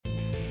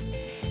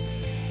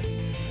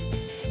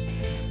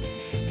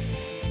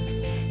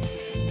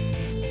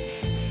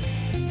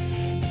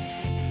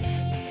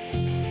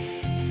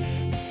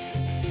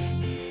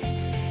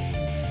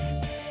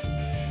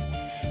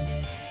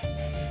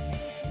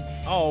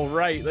All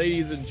right,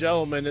 ladies and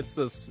gentlemen, it's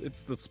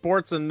the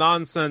Sports and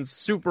Nonsense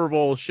Super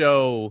Bowl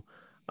show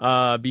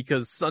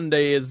because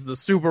Sunday is the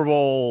Super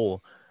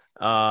Bowl.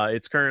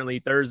 It's currently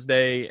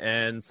Thursday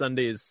and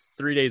Sunday is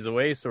 3 days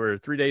away, so we're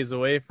 3 days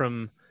away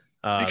from.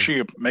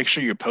 Make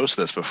sure you post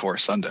this before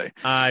Sunday.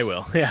 I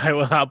will. Yeah, I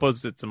will. I'll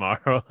post it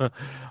tomorrow.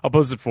 I'll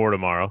post it for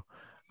tomorrow.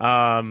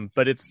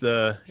 But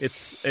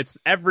it's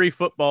every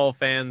football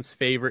fan's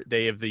favorite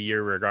day of the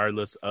year,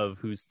 regardless of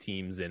whose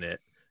team's in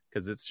it.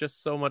 Because it's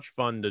just so much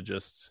fun to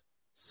just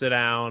sit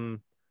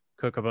down,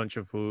 cook a bunch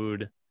of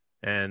food,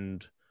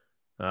 and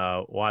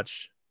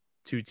watch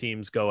two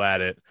teams go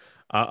at it.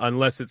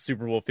 Unless it's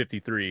Super Bowl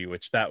 53,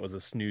 which that was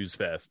a snooze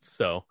fest.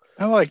 So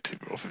I liked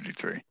Super Bowl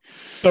 53.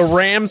 The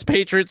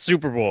Rams-Patriots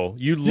Super Bowl.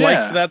 You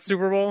liked that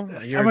Super Bowl?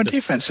 I'm a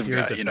defensive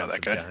guy. You know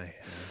that guy.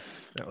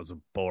 That was a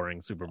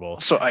boring Super Bowl.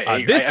 So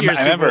this year's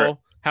Super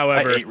Bowl,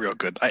 however, I ate real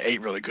good. I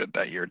ate really good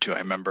that year too. I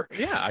remember.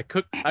 Yeah, I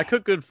cook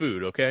good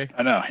food. Okay.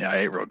 I know. Yeah, I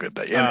ate real good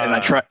that year.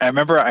 And I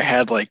remember I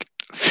had like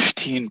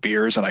 15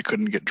 beers and I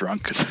couldn't get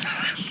drunk because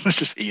I was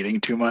just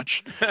eating too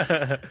much.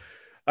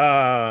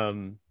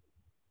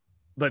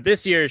 But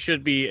this year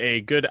should be a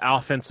good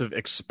offensive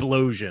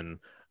explosion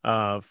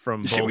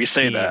from both we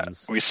say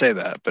teams. We say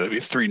that, but it'd be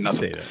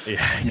 3-0.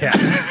 Yeah.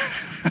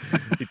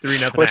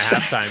 3-0 at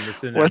halftime. We're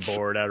sitting there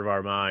bored out of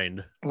our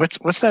mind.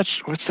 What's that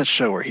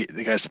show where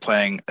the guy's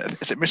playing?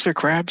 Is it Mr.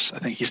 Krabs? I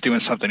think he's doing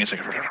something. He's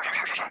like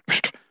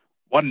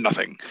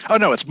 1-0. Oh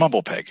no, it's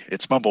Mumble Peg.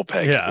 It's Mumble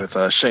Peg with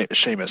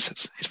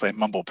Seamus. He's playing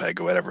Mumble Peg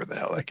or whatever the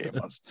hell that game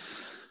was.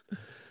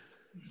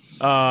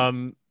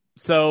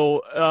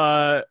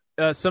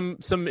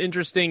 Some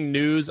interesting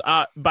news.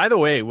 By the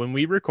way, when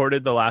we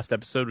recorded the last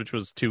episode, which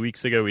was 2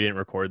 weeks ago, we didn't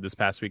record this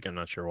past week. I'm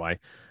not sure why.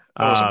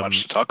 There wasn't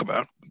much to talk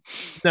about.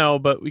 No,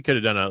 but we could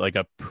have done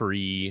a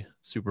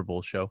pre-Super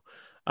Bowl show.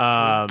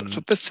 That's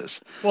what this is.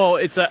 Well,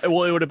 it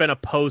would have been a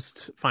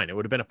post. Fine, it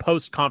would have been a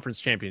post-conference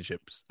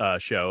championships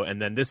show,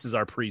 and then this is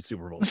our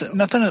pre-Super Bowl show.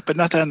 Nothing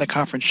in the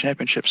conference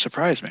championship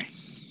surprised me.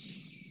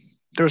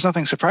 There was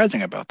nothing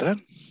surprising about that.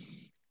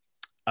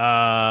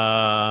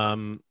 I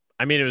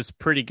mean, it was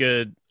pretty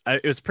good.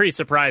 It was pretty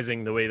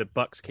surprising the way the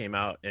Bucs came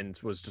out and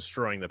was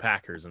destroying the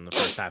Packers in the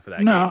first half of that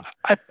game. No,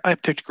 I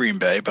picked Green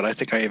Bay, but I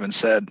think I even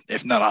said,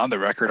 if not on the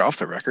record, off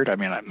the record. I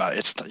mean, I'm not.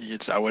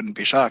 I wouldn't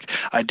be shocked.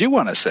 I do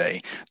want to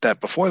say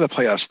that before the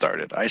playoffs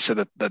started, I said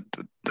that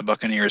the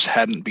Buccaneers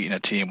hadn't beaten a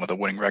team with a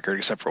winning record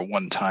except for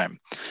one time,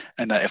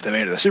 and that if they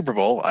made it to the Super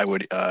Bowl, I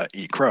would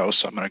eat crow.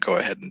 So I'm going to go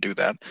ahead and do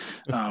that.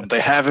 They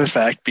have in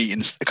fact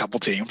beaten a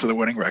couple teams with a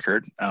winning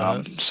record,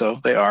 so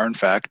they are in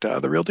fact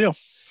the real deal.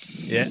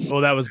 Yeah,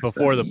 well, that was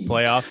before the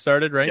playoffs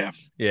started, right?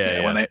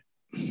 Yeah. When they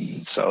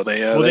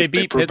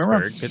beat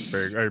Pittsburgh,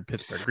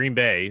 Green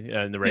Bay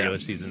in the regular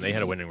season. They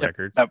had a winning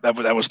record.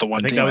 That was the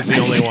one. I think that was the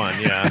only one.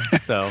 Yeah,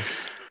 so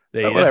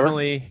they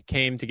definitely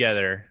came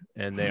together,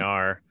 and they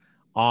are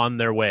on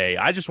their way.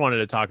 I just wanted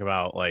to talk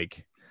about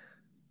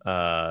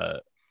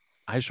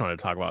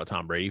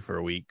Tom Brady for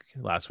a week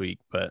last week,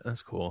 but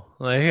that's cool.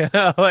 I'm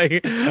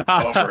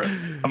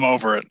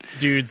over it.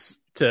 Dude's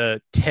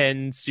to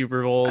 10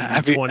 Super Bowls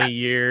in 20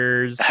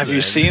 years. Have you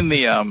seen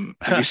the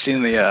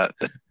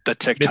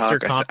TikTok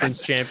Mr.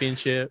 Conference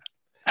Championship?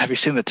 Have you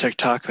seen the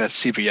TikTok that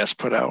CBS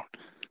put out?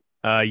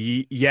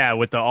 Yeah,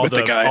 with all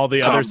the Tom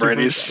other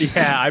Brady's.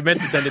 Yeah, I meant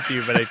to send it to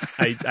you, but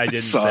I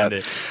didn't send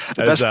it.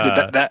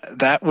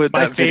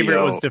 My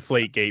favorite was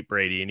Deflategate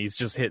Brady, and he's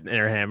just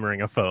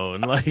hammering a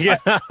phone.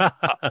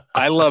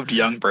 I loved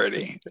young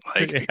Brady.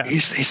 He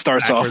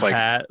starts backwards off like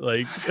hat,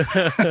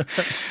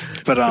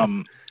 but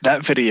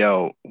that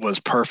video was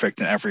perfect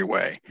in every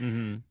way.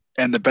 Mm-hmm.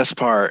 And the best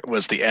part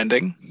was the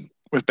ending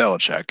with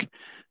Belichick,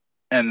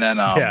 and then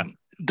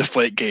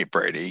Deflategate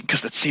Brady,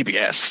 because it's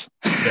CBS.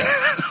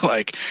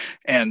 When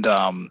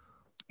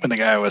the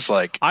guy was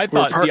like, I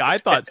thought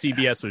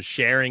CBS was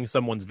sharing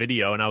someone's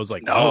video, and I was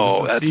like,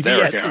 no, that's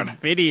CBS's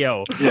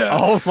video. Yeah.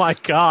 Oh my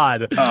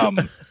god.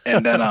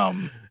 And then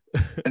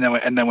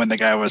when the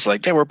guy was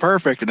like, yeah, we're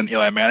perfect, and then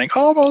Eli Manning,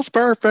 almost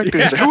perfect.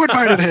 And he's like, who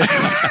invited him?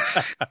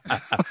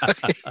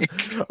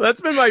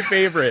 That's been my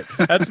favorite.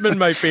 That's been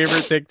my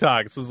favorite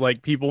TikToks, is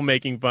like people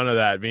making fun of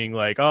that, being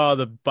like, oh,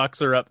 the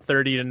Bucs are up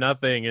 30-0, and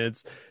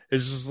it's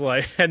just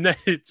like, and then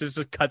it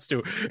just cuts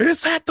to,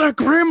 is that the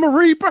Grim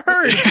Reaper?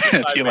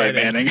 It's Eli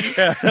Manning.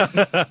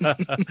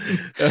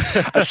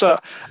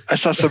 I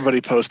saw somebody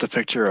post a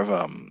picture of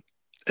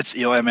it's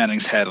Eli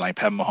Manning's head and like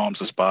Pat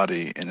Mahomes'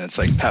 body, and it's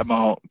like Pat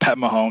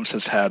Mahomes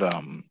has had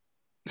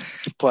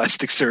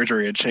plastic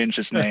surgery and changed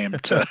his name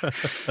to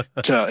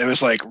it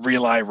was like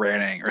Eli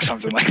Manning or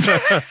something like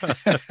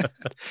that.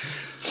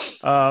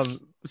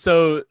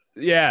 So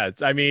yeah,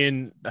 I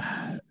mean,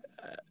 I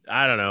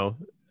don't know.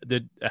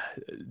 The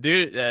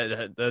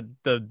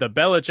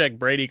Belichick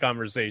Brady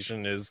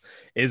conversation is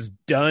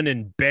done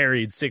and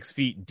buried 6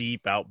 feet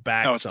deep out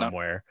back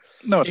somewhere.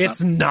 No,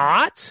 it's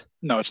not.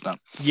 No, it's not.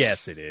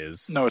 Yes, it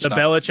is. No, it's the not.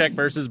 Belichick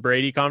versus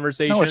Brady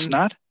conversation. No, it's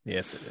not.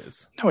 Yes, it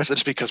is. No, it's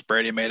just because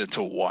Brady made it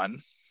to one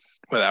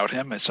without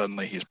him, and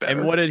suddenly he's better.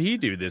 And what did he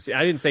do this?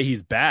 I didn't say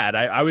he's bad.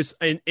 I was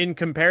in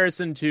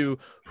comparison to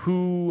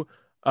who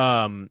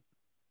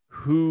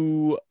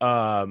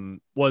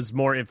was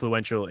more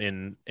influential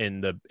in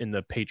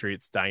the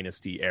Patriots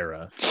dynasty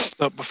era.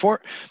 So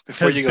before you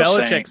go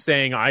Belichick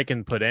saying I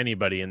can put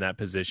anybody in that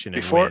position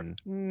and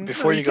win.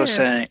 Before you go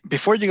saying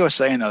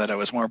though that I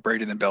was more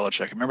Brady than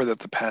Belichick, remember that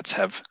the Pats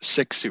have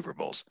 6 Super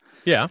Bowls.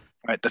 Yeah.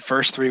 Right. The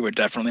first 3 were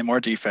definitely more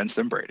defense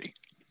than Brady.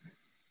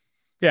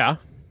 Yeah.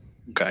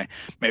 Okay.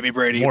 Maybe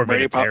Brady more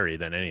military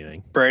than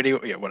anything. Brady,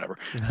 yeah, whatever.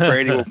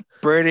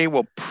 Brady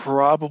will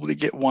probably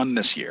get one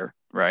this year,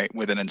 right?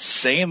 With an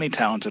insanely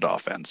talented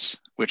offense,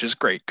 which is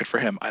great. Good for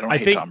him. I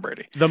hate Tom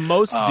Brady. The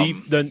most deep,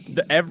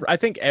 I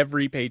think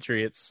every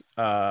Patriots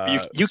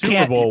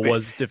Super Bowl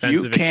was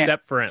defensive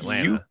except for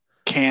Atlanta. You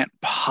can't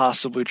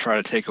possibly try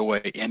to take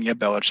away any of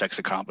Belichick's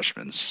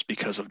accomplishments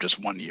because of just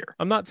 1 year.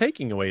 I'm not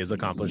taking away his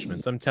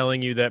accomplishments. I'm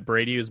telling you that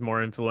Brady is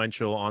more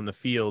influential on the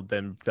field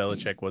than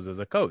Belichick was as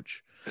a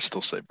coach. I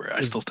still say Brady.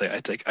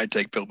 I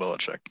take Bill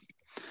Belichick.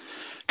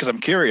 Because I'm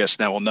curious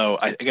now. We'll know.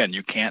 Again,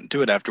 you can't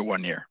do it after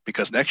 1 year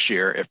because next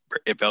year,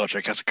 if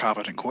Belichick has a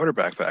competent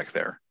quarterback back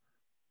there,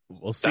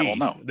 we'll see. We'll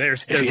know.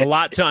 There's a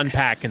lot to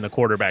unpack in the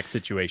quarterback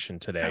situation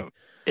today.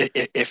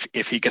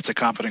 If he gets a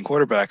competent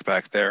quarterback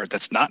back there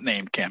that's not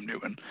named Cam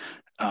Newton,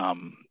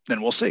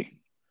 then we'll see.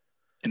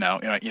 You know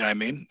what I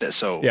mean.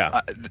 So yeah.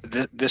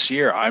 This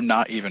year, I'm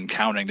not even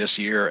counting this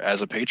year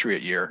as a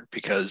Patriot year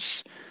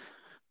because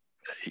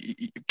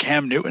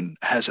Cam Newton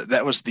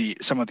that was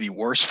some of the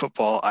worst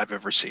football I've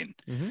ever seen.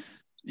 Mm-hmm.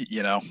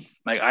 You know,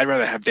 like I'd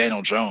rather have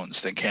Daniel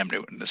Jones than Cam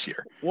Newton this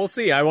year. We'll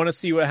see. I want to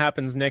see what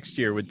happens next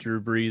year with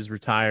Drew Brees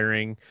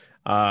retiring.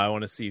 I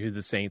want to see who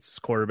the Saints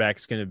quarterback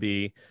is going to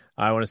be.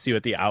 I want to see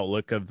what the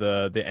outlook of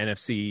the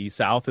NFC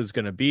South is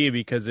going to be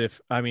because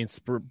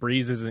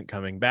Brees isn't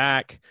coming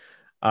back.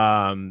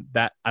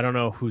 That I don't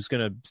know who's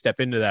going to step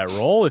into that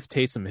role. If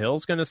Taysom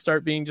Hill's going to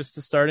start being just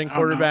a starting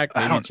quarterback,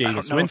 maybe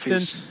Jameis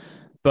Winston.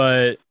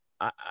 But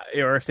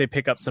or if they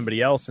pick up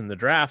somebody else in the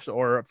draft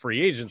or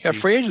free agency. Yeah,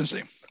 free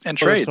agency and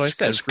trades. So I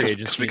said free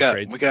agency. We got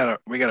a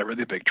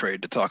really big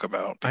trade to talk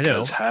about.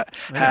 Because I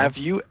know. Have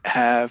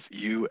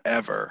you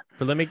ever?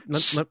 But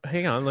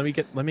hang on. Let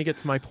me get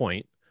to my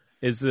point.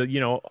 Is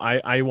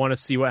I want to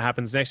see what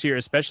happens next year,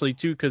 especially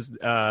too because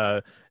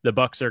the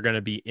Bucs are going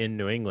to be in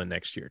New England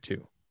next year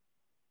too.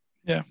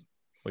 Yeah,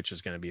 which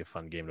is going to be a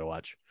fun game to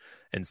watch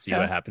and see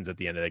what happens at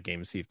the end of that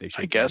game. See if they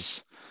should. I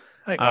guess.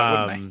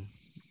 Why wouldn't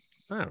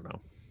I don't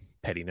know.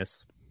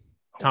 Pettiness.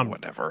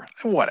 Whatever.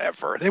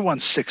 They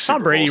won 6 Tom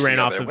Super Brady Bowls ran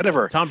off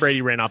together. Tom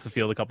Brady ran off the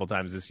field a couple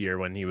times this year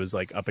when he was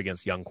like up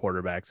against young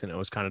quarterbacks, and it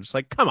was kind of just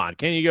like, come on,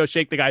 can you go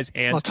shake the guy's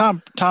hand? Well,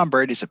 Tom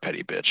Brady's a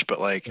petty bitch, but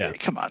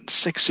come on,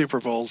 6 Super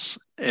Bowls.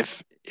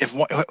 If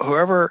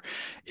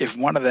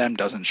one of them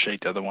doesn't shake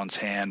the other one's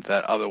hand,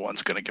 that other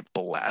one's going to get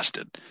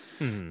blasted.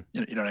 Mm-hmm.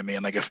 You know what I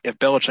mean? Like if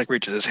Belichick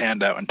reaches his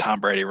hand out and Tom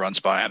Brady runs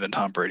by him, then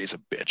Tom Brady's a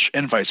bitch,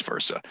 and vice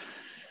versa.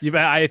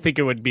 I think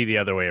it would be the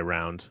other way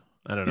around.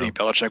 I don't know. You think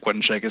Belichick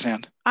wouldn't shake his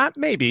hand?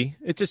 Maybe.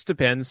 It just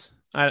depends.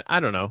 I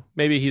don't know.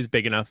 Maybe he's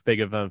big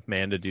of a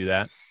man to do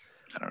that.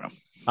 I don't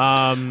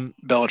know.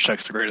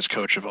 Belichick's the greatest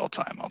coach of all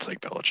time. I'll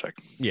take Belichick.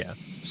 Yeah.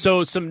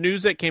 So some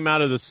news that came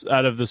out of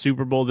the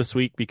Super Bowl this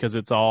week because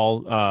it's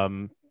all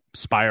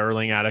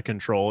spiraling out of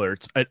control, or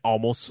it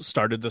almost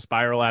started to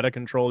spiral out of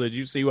control. Did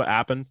you see what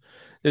happened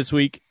this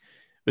week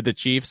with the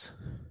Chiefs?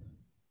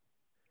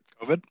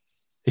 COVID?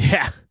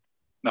 Yeah.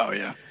 Oh,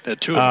 yeah. They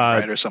had 2 of them,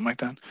 right, or something like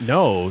that?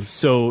 No.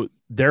 So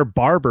their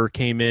barber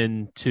came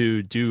in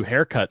to do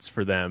haircuts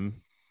for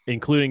them,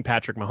 including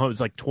Patrick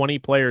Mahomes, like 20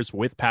 players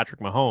with Patrick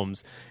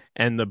Mahomes,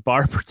 and the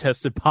barber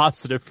tested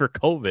positive for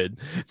COVID.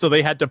 So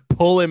they had to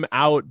pull him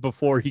out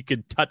before he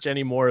could touch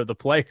any more of the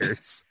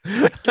players.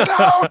 Get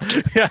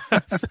out! Yeah.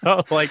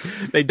 So,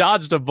 they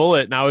dodged a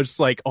bullet, and I was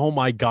just like, oh,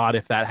 my God,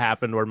 if that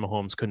happened where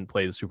Mahomes couldn't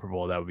play the Super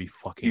Bowl, that would be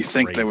fucking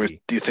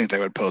crazy. Do you think they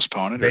would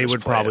postpone it? They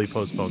would probably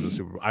postpone the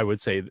Super Bowl. I would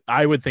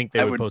think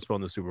they would postpone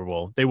the Super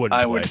Bowl. They wouldn't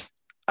play.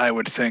 I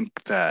would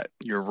think that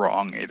you're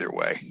wrong either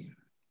way.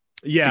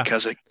 Yeah,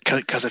 because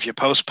if you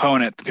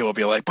postpone it, people will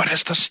be like, "What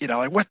is this?"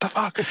 What the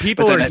fuck?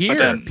 People are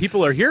here.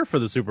 People are here for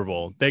the Super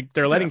Bowl.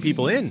 They're letting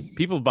people in.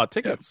 People bought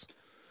tickets.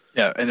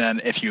 Yeah, and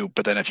then if you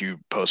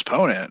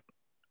postpone it,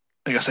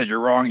 like I said, you're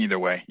wrong either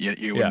way.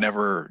 You would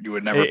never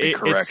be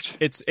correct.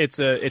 It's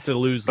a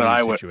lose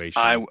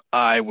situation.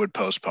 I would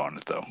postpone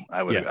it though.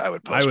 I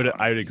would postpone it.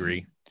 I would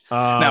agree.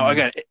 Now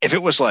again, if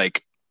it was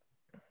like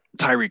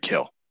Tyreek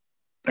Hill,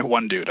 like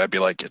one dude, I'd be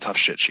like, tough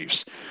shit,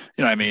 Chiefs.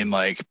 You know what I mean?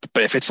 Like,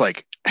 but if it's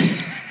like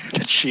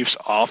the Chiefs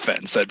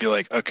offense, I'd be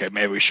like, okay,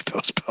 maybe we should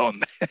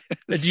postpone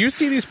this. Do you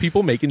see these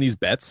people making these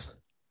bets?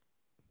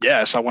 Yeah,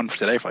 I saw one for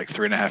today for like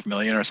 $3.5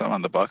 million or something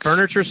on the Bucs.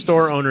 Furniture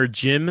store owner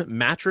Jim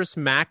Mattress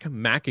Mac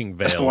Mackingvale.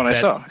 That's the one I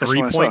saw.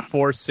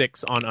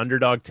 3.46 on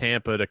underdog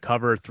Tampa to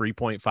cover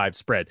 3.5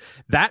 spread.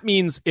 That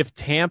means if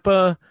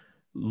Tampa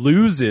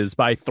loses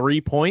by 3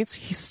 points,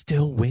 he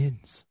still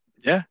wins.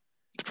 Yeah.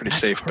 It's a pretty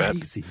That's safe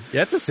crazy.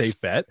 Yeah, that's a safe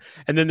bet.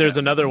 And then there's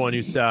another one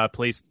who's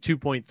placed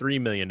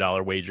 $2.3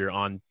 million wager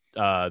on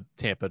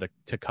Tampa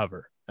to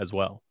cover as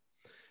well,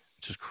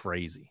 which is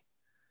crazy.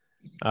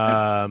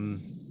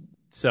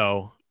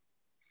 So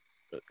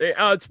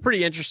it's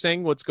pretty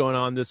interesting what's going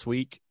on this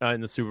week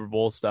in the Super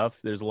Bowl stuff.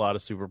 There's a lot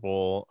of Super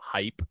Bowl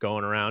hype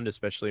going around,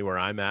 especially where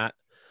I'm at.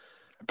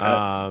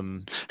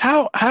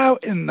 How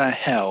in the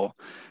hell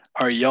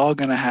are y'all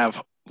going to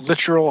have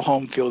literal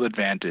home field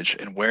advantage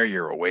and wear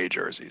your away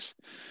jerseys?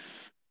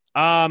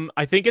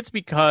 I think it's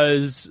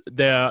because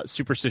the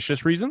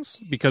superstitious reasons,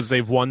 because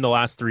they've won the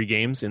last 3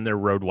 games in their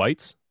road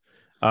whites,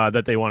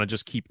 that they want to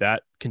just keep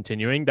that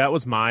continuing. That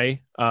was my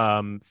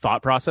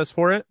thought process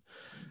for it.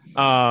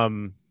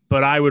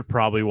 But I would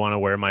probably want to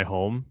wear my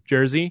home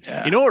jersey.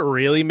 Yeah. You know what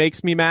really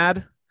makes me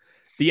mad?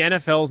 The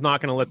NFL is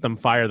not going to let them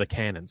fire the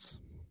cannons.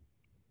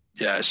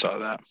 Yeah, I saw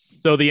that.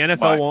 So the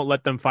NFL won't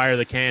let them fire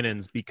the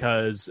cannons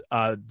because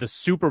the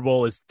Super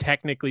Bowl is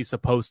technically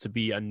supposed to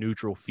be a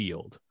neutral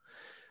field.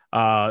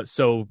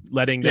 So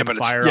letting them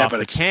fire off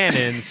the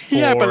cannons for...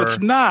 Yeah, but it's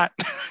not.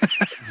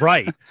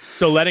 Right.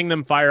 So letting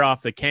them fire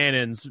off the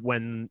cannons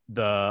when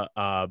the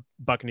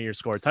Buccaneers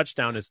score a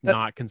touchdown is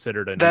not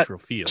considered a neutral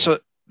field. So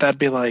that'd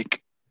be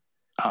like...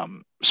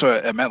 so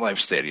at MetLife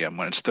Stadium,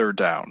 when it's third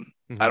down,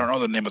 I don't know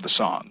the name of the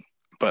song,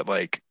 but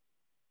like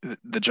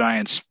the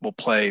Giants will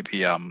play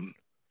the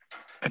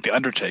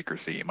Undertaker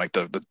theme, like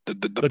the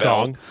bell.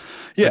 Gong.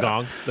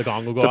 Yeah, the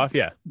gong will go off.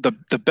 Yeah, the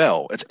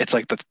bell. It's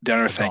like the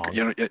Undertaker.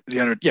 You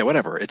know,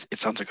 whatever. It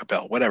sounds like a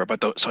bell, whatever.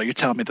 But so you're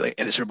telling me that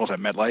the Super Bowl's at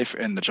MetLife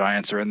and the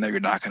Giants are in there, you're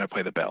not going to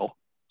play the bell?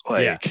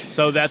 Like, yeah.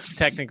 So that's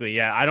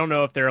technically, I don't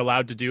know if they're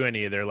allowed to do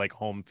any of their like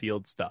home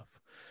field stuff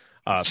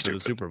for the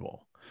Super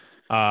Bowl.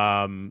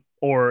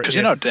 Or because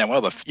you know damn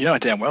well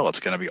it's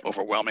going to be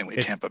overwhelmingly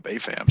Tampa Bay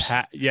fans.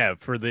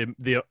 For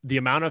the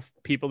amount of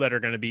people that are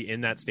going to be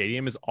in that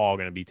stadium is all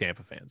going to be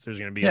Tampa fans. There's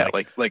going to be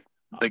like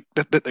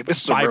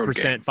this is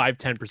 5%,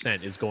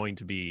 5-10% is going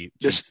to be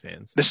Chiefs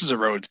fans. This is a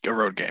road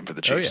game for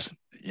the Chiefs.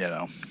 You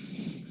know,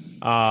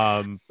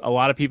 a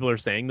lot of people are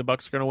saying the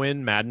Bucs are going to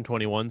win. Madden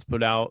 21's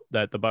put out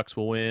that the Bucs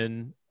will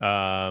win.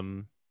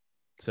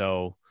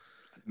 So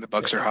the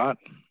Bucs are hot.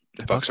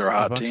 The Bucs are a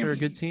hot team. The Bucs are a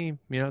good team.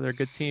 You know, they're a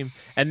good team.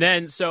 And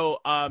then,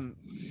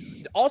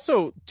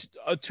 also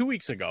 2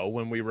 weeks ago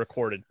when we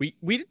recorded,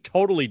 we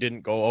totally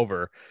didn't go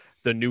over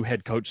the new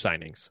head coach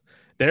signings.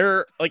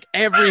 They're like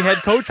every head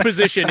coach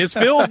position is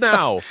filled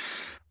now.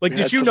 Like,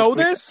 did you know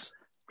this?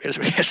 We had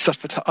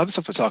other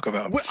stuff to talk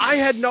about.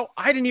 I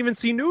didn't even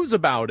see news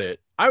about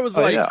it. I was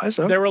they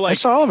were like, I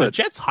saw all of it. The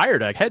Jets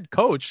hired a head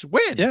coach.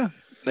 When? Yeah,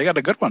 they got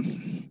a good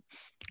one.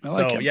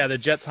 The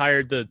Jets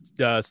hired the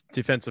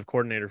defensive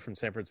coordinator from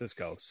San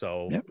Francisco.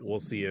 So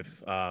we'll see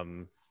if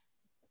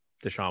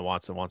Deshaun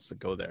Watson wants to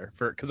go there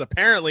because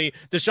apparently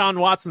Deshaun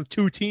Watson's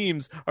 2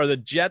 teams are the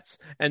Jets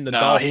and the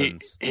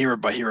Dolphins. He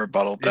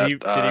rebutted that.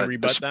 Did he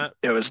rebut that?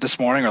 It was this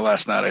morning or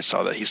last night. I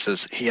saw that he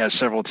says he has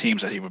several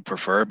teams that he would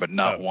prefer, but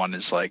not one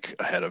is like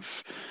ahead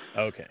of.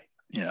 Okay.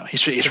 You know, he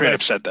straight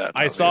up said that.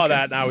 I saw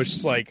that and I was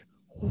just like,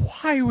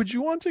 why would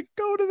you want to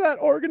go to that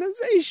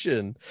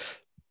organization?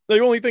 The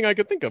only thing I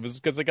could think of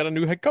is because they got a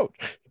new head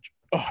coach.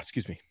 Oh,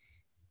 excuse me.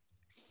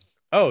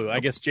 Oh,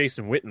 I guess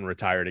Jason Witten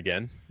retired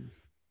again.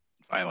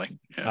 Finally.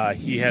 Yeah.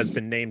 He has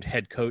been named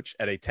head coach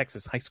at a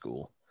Texas high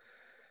school.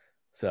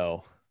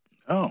 So.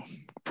 Oh,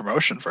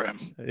 promotion for him.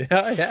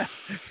 Yeah.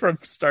 From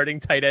starting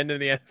tight end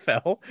in the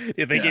NFL. Do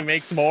you think he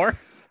makes more?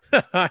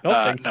 I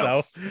don't think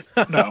so.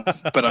 No,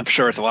 but I'm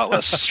sure it's a lot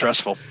less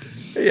stressful.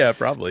 Yeah,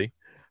 probably.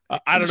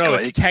 I don't know.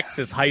 It's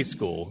Texas high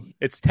school.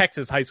 It's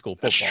Texas high school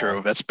football. That's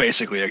true. That's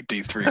basically a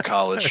D3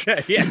 college.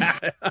 Yeah.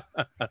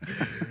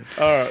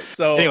 All right.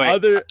 So anyway,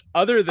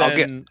 other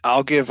than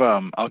I'll give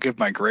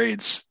my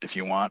grades if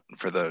you want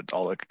for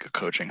all the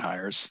coaching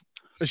hires.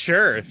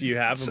 Sure, if you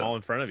have them all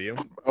in front of you.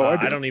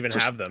 I don't even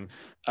have them.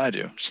 I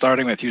do.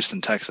 Starting with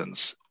Houston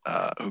Texans,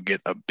 who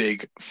get a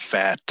big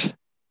fat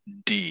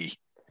D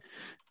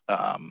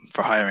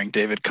for hiring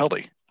David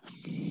Culley.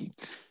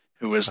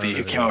 Who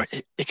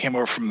came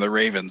over from the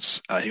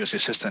Ravens. He was the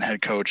assistant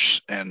head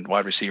coach and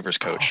wide receivers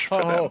coach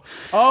for them.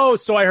 Oh,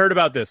 so I heard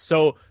about this.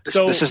 So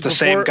this is the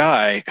same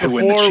guy who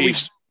when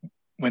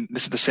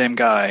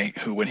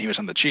he was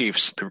on the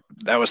Chiefs,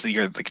 that was the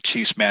year that the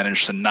Chiefs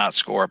managed to not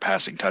score a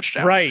passing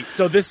touchdown. Right.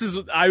 So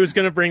I was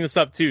going to bring this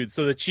up too.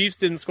 So the Chiefs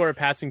didn't score a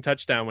passing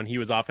touchdown when he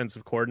was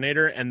offensive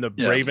coordinator, and the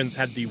Ravens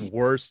had the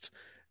worst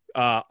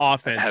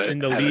offense in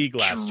the league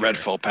last year.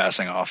 Dreadful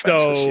passing offense.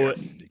 So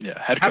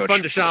head coach. Have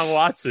fun, Deshaun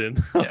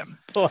Watson. Yeah.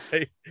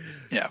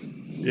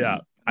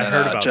 I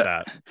heard about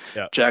that.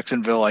 Yeah.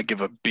 Jacksonville, I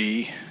give a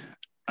B.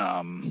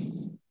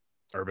 Urban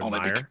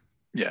Meyer.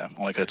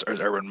 Only because it's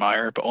Urban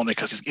Meyer, but only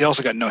because he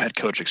also got no head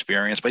coach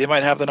experience, but he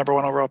might have the number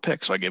 1 overall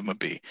pick, so I give him a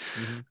B.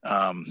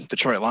 Mm-hmm.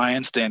 Detroit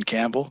Lions, Dan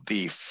Campbell,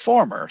 the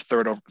former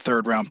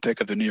third round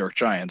pick of the New York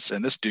Giants,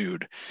 and this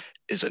dude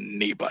is a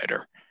knee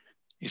biter.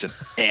 He's an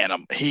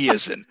animal. He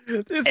is an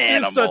This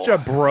animal. dude's such a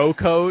bro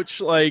coach.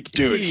 Like,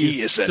 Dude,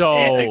 he is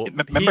so.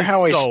 Remember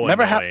how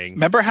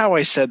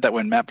I said that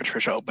when Matt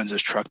Patricia opens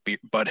his truck,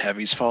 Bud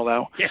Heavies fall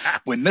out? Yeah.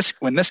 When this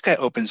guy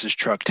opens his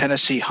truck,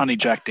 Tennessee Honey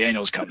Jack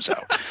Daniels comes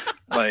out.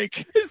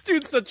 Like, this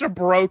dude's such a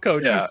bro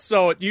coach. Yeah. He's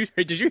so.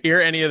 Did you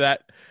hear any of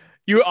that?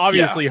 You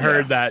obviously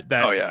heard that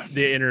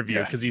the interview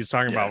because he's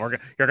talking about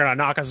you're gonna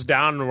knock us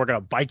down and we're gonna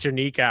bite your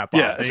kneecap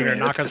off. And you're gonna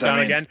knock us down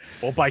again.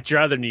 We'll bite your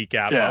other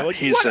kneecap off. Like,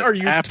 what are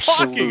you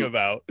talking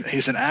about?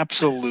 He's an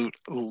absolute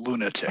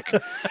lunatic.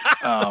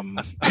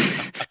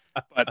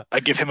 But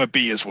I give him a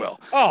B as well.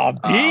 Oh,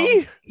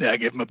 B? I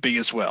give him a B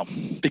as well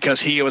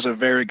because he was a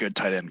very good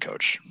tight end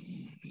coach.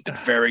 He did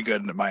very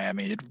good in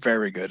Miami. He did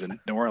very good in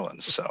New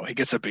Orleans. So he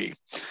gets a B.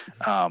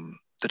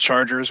 The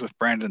Chargers with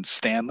Brandon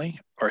Staley,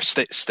 who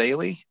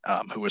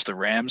was the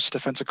Rams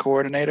defensive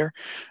coordinator,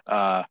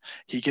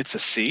 he gets a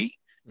C.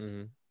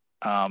 Mm-hmm.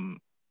 I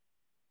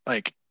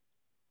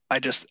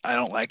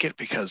don't like it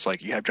because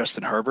like you have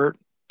Justin Herbert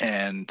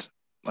and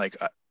like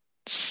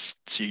so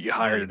you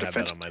hired a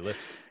defense on my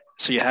list.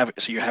 So you hire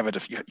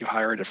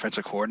a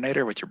defensive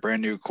coordinator with your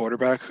brand new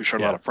quarterback who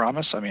showed a lot of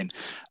promise. I mean,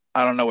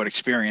 I don't know what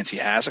experience he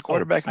has at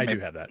quarterback. I do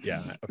have that.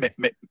 Yeah. Okay.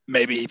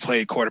 Maybe he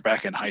played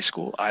quarterback in high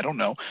school. I don't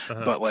know.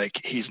 But like,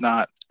 he's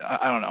not,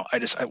 I don't know.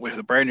 With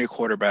a brand new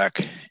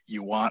quarterback,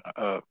 you want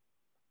an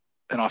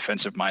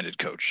offensive minded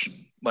coach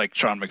like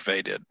Sean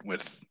McVay did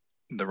with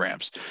the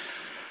Rams.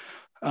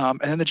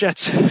 And then the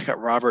Jets got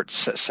Robert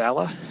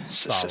Saleh.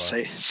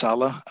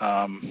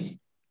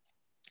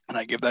 And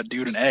I give that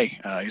dude an A.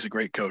 He's a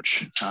great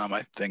coach.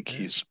 I think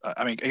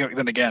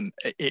then again,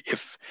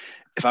 if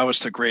I was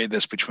to grade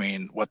this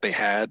between what they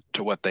had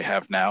to what they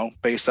have now,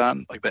 based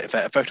on like if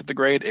that affected the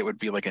grade, it would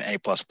be like an A++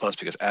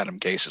 because Adam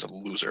Gase is a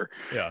loser.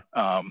 Yeah.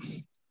 I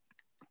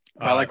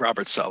like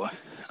Robert Saleh.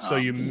 So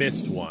you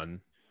missed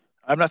one.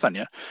 I'm not done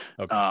yet.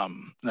 Okay.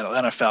 The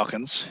Atlanta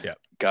Falcons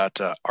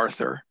got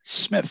Arthur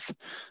Smith,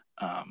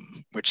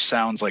 which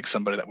sounds like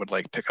somebody that would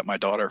like pick up my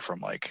daughter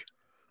from like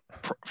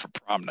for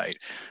prom night.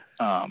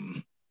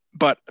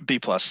 But B+,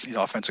 he's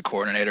offensive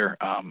coordinator.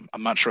 I'm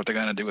not sure what they're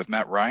going to do with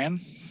Matt Ryan.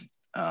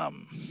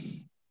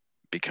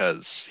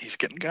 Because he's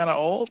getting kind of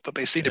old, but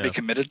they seem to be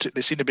committed to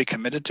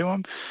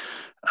him.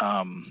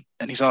 And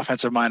he's an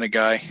offensive minded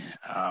guy.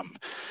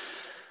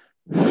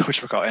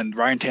 And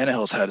Ryan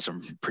Tannehill's had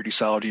some pretty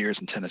solid years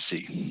in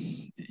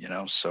Tennessee,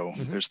 so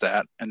there's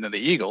that. And then the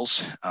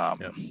Eagles,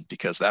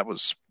 because that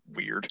was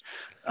weird.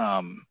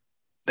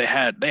 They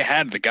had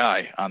the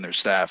guy on their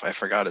staff. I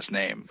forgot his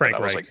name. Frank I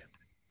was Reich. like,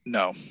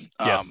 no.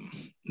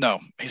 No,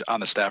 he's on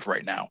the staff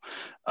right now.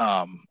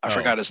 I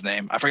forgot his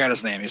name.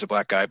 He's a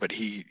black guy, but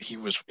he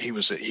would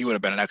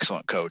have been an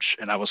excellent coach.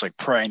 And I was like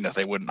praying that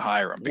they wouldn't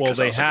hire him. Well,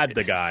 they had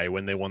the guy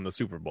when they won the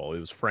Super Bowl. It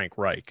was Frank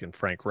Reich, and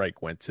Frank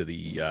Reich went to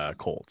the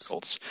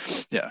Colts.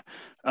 Yeah.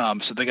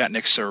 So they got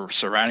Nick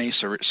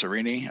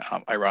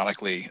Sirianni.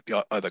 Ironically,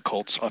 the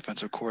Colts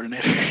offensive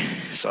coordinator.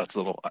 So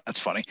that's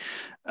funny.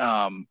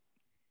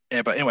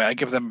 But anyway, I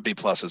give them a B+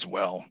 as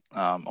well,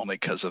 only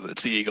because of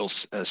it's the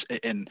Eagles.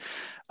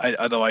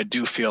 Although I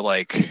do feel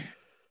like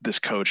this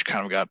coach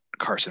kind of got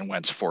Carson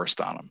Wentz forced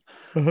on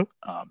him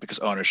because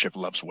ownership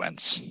loves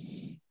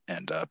Wentz,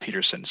 and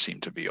Peterson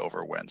seemed to be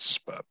over Wentz.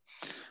 But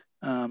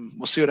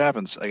we'll see what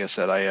happens. Like I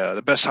said,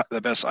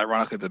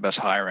 ironically, the best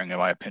hiring in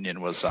my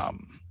opinion was the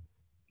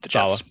Jets.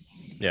 Saleh.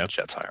 Yeah, the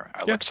Jets hiring.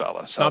 I love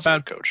Saleh. Not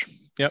bad coach.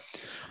 Yep,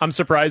 I'm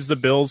surprised the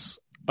Bills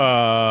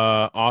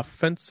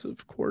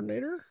offensive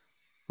coordinator.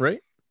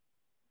 Right?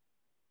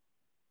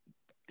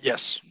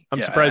 Yes.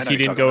 I'm surprised he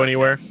didn't go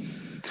anywhere.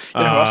 Who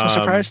else I'm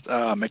surprised?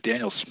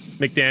 McDaniels.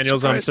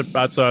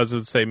 That's what I was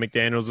going to say.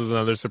 McDaniels is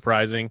another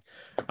surprising.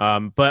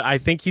 But I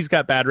think he's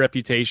got bad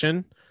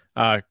reputation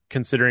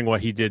considering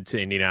what he did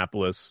to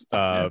Indianapolis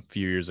a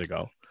few years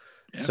ago.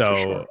 Yeah,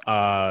 so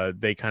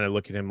they kind of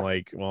look at him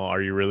like, well,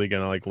 are you really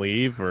going to like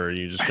leave, or are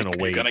you just going to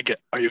wait? Are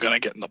you going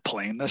to get in the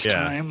plane this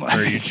time? Or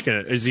are you just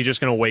is he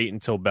just going to wait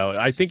until Belichick?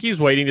 I think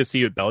he's waiting to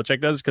see what Belichick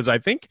does, because I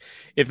think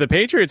if the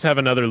Patriots have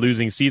another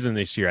losing season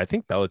this year, I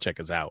think Belichick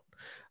is out.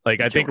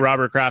 Like, I think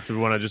Robert Kraft would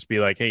want to just be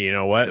like, hey, you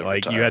know what?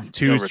 Like, you had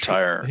two. He'll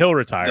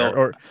retire.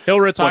 Or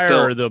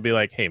they'll be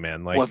like, hey,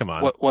 man, like, come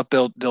on. What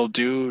they'll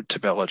do to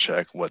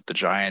Belichick, what the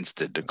Giants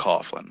did to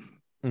Coughlin.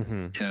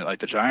 Mm-hmm. Like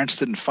the Giants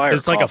didn't fire.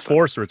 It's like Coughlin. A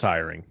force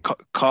retiring.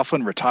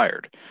 Coughlin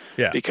retired,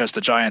 because the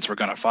Giants were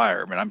going to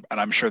fire him, and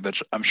I'm sure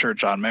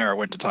John Mara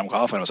went to Tom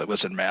Coughlin and was like,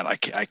 "Listen, man, I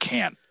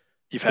can't.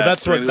 You've had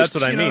that's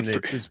what I mean.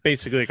 It's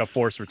basically like a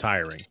force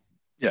retiring.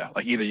 Yeah,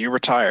 like either you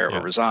retire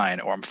or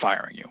resign, or I'm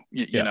firing you.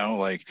 You know,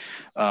 like,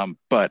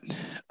 but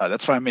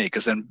that's fine with me,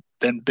 because then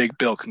Big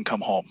Bill can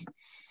come home.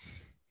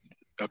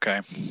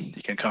 Okay,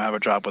 he can come have a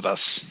job with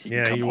us.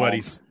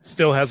 He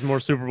still has more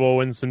Super Bowl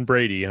wins than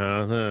Brady,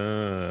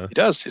 huh? He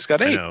does. He's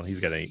got 8. No, he's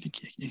got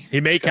 8.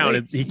 He may count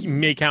it. He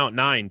may count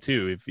 9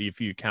 too,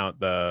 if you count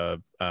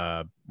the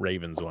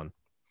Ravens one.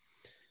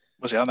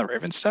 Was he on the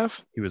Ravens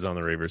staff? He was on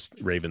the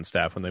Ravens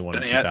staff when they won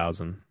in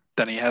 2000.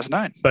 Then he has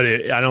 9. But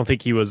I don't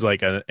think he was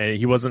like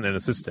he wasn't an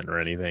assistant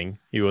or anything.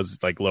 He was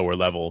like lower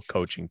level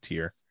coaching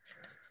tier.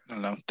 I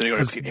don't know. Did he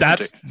go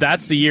to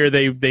that's the year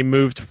they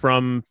moved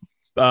from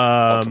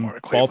Baltimore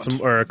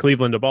or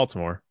Cleveland to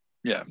Baltimore.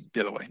 Yeah,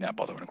 the other way. Not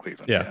Baltimore to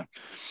Cleveland. Yeah.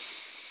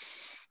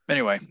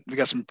 Anyway, we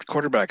got some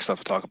quarterback stuff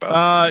to talk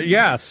about.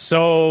 Yeah.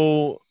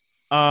 So,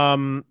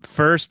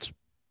 first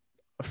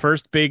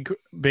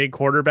big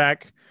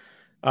quarterback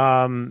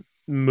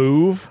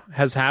move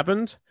has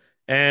happened,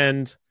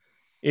 and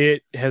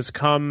it has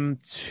come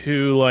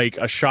to like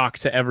a shock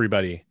to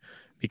everybody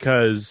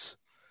because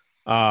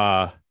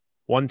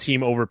one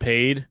team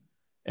overpaid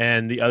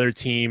and the other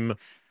team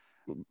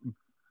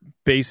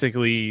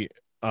basically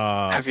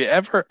have you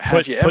ever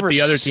put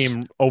the other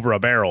team over a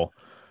barrel.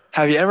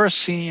 Have you ever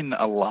seen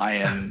a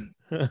lion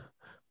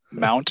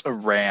mount a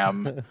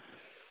ram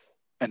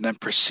and then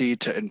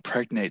proceed to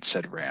impregnate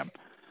said ram?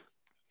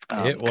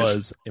 It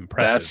was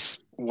impressive.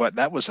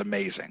 That was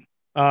amazing.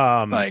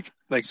 Having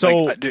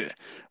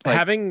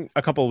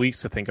a couple of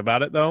weeks to think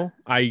about it, though,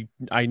 I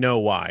know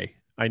why.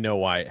 I know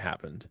why it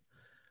happened,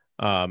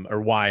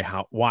 or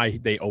why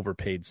they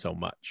overpaid so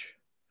much.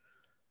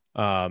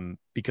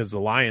 Because the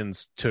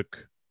Lions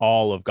took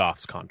all of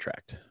Goff's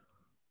contract.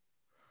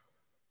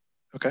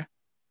 Okay,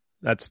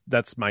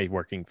 that's my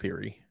working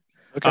theory.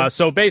 Okay.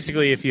 So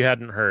basically, if you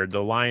hadn't heard,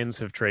 the Lions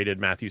have traded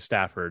Matthew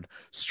Stafford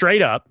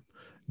straight up,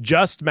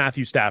 just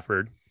Matthew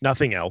Stafford,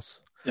 nothing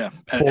else. Yeah,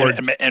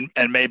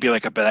 and maybe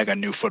like a bag of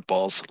new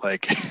footballs,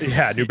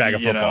 new bag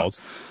of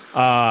footballs,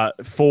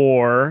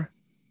 for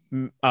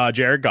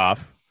Jared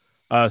Goff.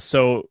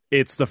 So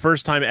it's the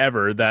first time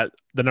ever that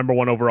the number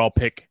 1 overall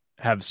pick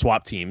have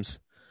swapped teams.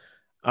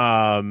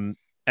 And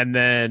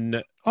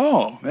then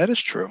that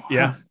is true.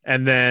 Yeah, huh?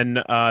 And then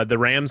the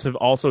Rams have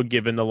also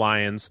given the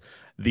Lions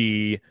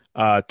the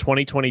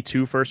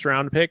 2022 first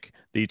round pick,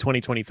 the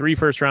 2023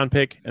 first round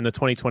pick, and the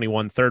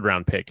 2021 third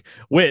round pick,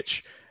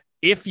 which,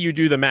 if you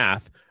do the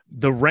math,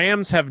 the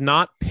Rams have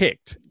not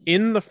picked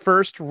in the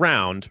first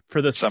round for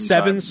the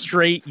 7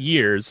 straight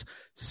years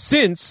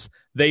since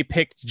they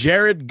picked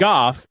Jared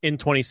Goff in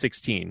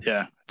 2016.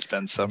 Yeah, it's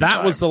been some That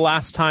time. was the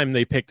last time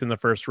they picked in the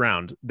first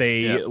round.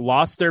 They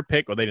lost their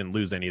pick. Well, they didn't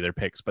lose any of their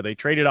picks, but they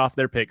traded off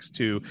their picks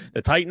to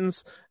the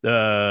Titans,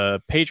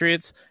 the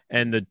Patriots,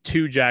 and the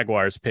 2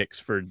 Jaguars picks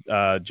for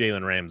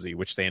Jalen Ramsey,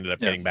 which they ended up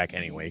getting back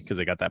anyway because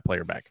they got that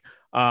player back.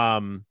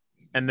 And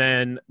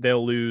then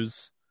they'll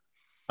lose.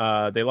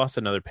 They lost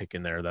another pick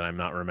in there that I'm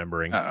not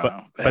remembering,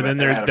 but then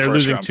they're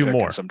losing 2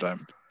 more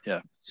sometime. Yeah.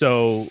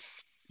 So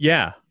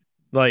yeah,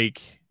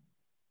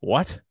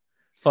 what?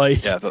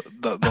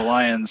 The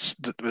Lions,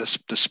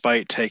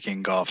 despite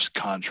taking Goff's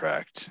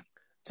contract.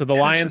 So the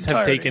Lions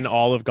have taken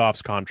all of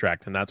Goff's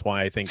contract, and that's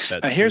why I think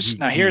that.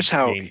 Here's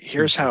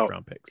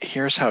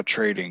how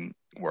trading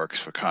works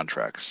for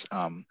contracts.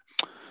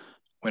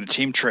 When a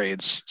team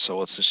trades, so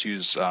let's just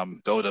use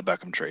the Odell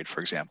Beckham trade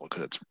for example,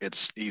 because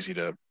it's easy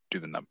to do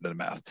the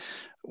math.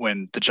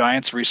 When the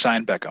Giants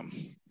re-signed Beckham,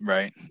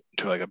 right,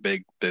 to like a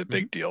big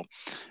deal,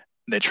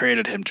 they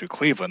traded him to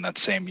Cleveland that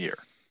same year,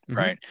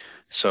 right?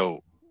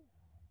 So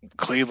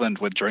Cleveland,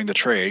 during the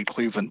trade,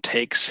 Cleveland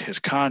takes his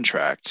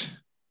contract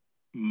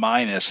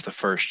minus the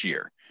first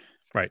year,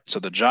 right?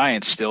 So the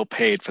Giants still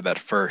paid for that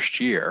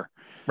first year,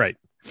 right?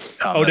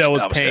 Odell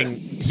was paying;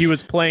 he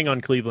was playing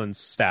on Cleveland's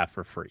staff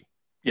for free.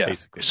 Yeah,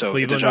 basically. So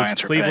the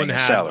Giants are paying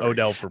his salary.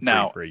 Odell for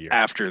free for a year.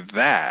 After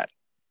that,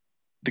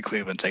 the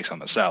Cleveland takes on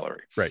the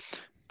salary. Right.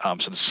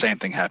 So the same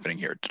thing happening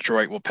here.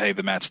 Detroit will pay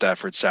the Matt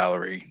Stafford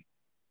salary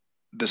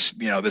this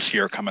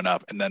year coming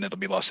up, and then it'll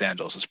be Los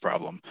Angeles'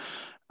 problem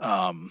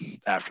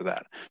after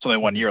that. It's only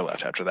 1 year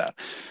left after that.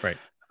 Right.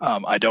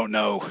 I don't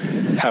know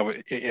how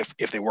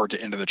if they worked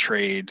it into the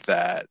trade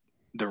that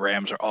the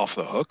Rams are off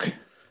the hook.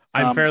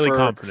 I'm fairly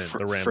confident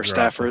the Rams for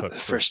Stafford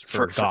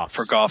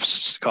for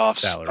Goff's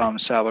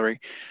salary.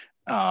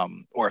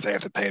 Or if they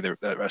have to pay the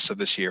rest of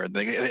this year.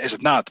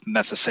 If not, then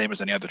that's the same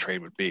as any other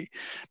trade would be.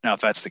 Now,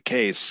 if that's the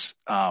case,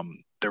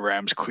 the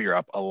Rams clear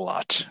up a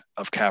lot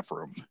of cap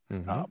room,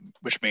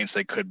 which means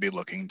they could be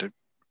looking to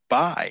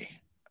buy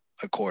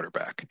a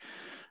quarterback.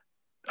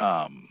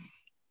 Now,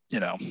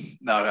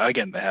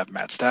 again, they have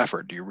Matt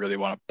Stafford. Do you really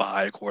want to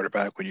buy a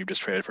quarterback when you just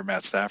traded for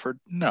Matt Stafford?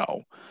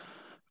 No.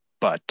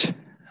 But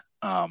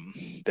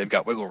they've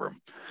got wiggle room.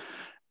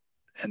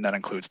 And that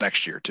includes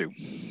next year, too.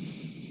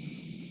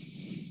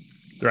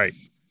 Right.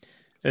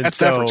 And Matt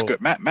Stafford's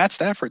good. Matt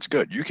Stafford's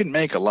good. You can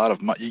make a lot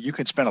of money. You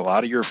can spend a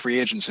lot of your free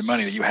agency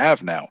money that you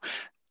have now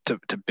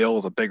to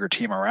build a bigger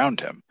team around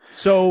him.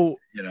 So,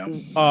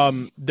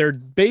 they're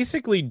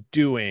basically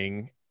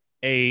doing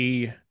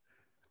a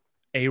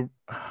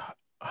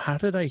how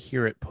did I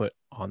hear it put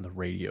on the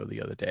radio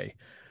the other day?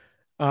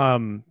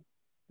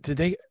 Did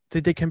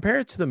they compare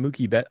it to the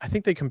Mookie Betts? I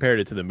think they compared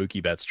it to the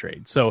Mookie Betts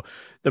trade. So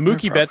the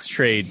Mookie Betts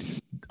trade,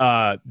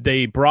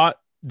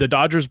 the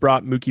Dodgers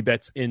brought Mookie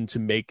Betts in to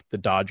make the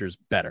Dodgers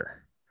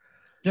better.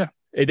 Yeah.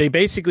 They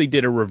basically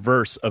did a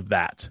reverse of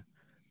that.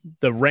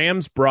 The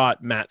Rams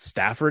brought Matt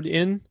Stafford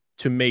in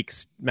to make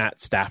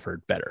Matt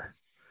Stafford better.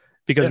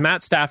 because Yeah.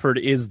 Matt Stafford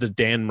is the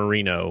Dan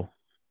Marino.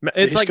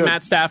 It's He's like good.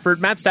 Matt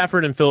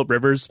Stafford and Phillip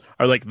Rivers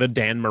are like the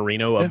Dan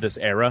Marino of this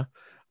era,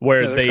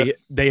 where Yeah, they're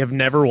they have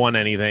never won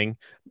anything.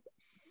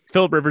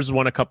 Phillip Rivers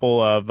won a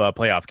couple of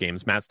playoff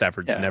games. Matt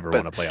Stafford's never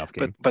won a playoff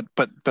game. But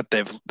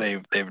they've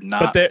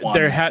not They won.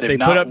 They've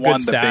put up not won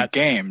good the stats. big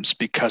games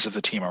because of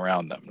the team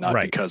around them, not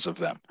Right. because of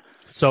them.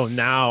 So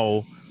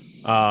now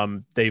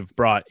they've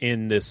brought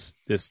in this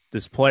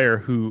player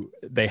who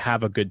they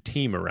have a good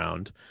team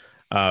around,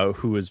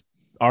 who is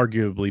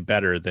arguably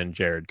better than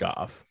Jared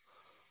Goff.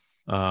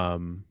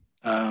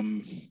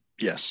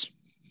 Yes,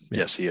 Yeah.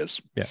 yes, he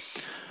is. Yeah.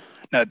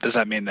 Now, does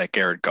that mean that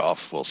Jared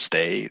Goff will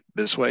stay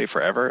this way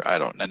forever? I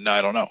don't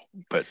know.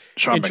 But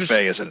Sean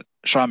McVay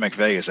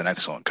is an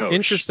excellent coach.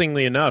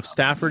 Interestingly enough,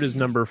 Stafford is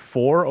number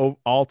 4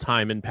 all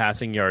time in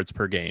passing yards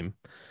per game,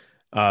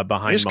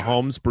 behind He's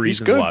Mahomes, good. Breeze,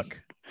 He's and good. Luck.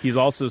 He's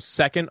also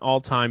second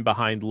all time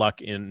behind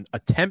Luck in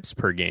attempts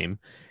per game,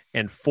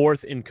 and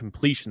 4th in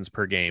completions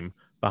per game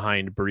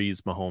behind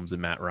Breeze, Mahomes,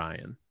 and Matt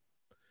Ryan.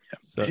 Yeah.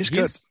 So he's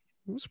good.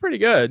 He's pretty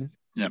good.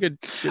 He's Yeah. good.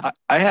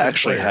 I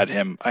actually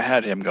player.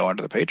 had him go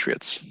into the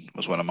Patriots.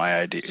 Was one of my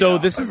ideas. So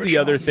this is the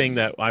other thing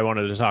that I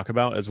wanted to talk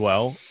about as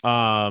well.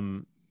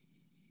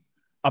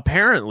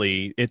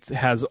 Apparently, it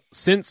has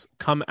since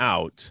come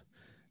out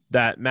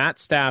that Matt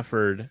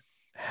Stafford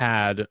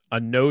had a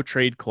no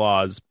trade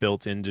clause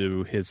built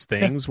into his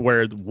things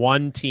where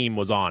one team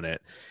was on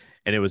it,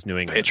 and it was New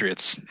England.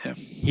 Patriots. Yeah.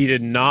 He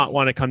did not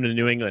want to come to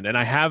New England, and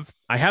I have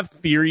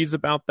theories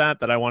about that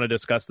I want to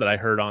discuss that I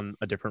heard on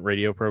a different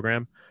radio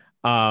program.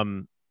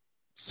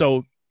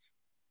 So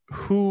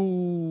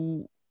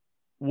who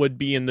would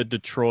be in the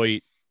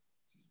Detroit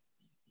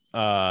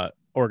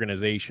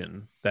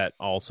organization that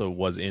also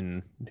was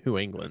in New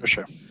England?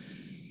 Patricia.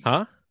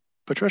 Huh?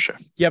 Patricia.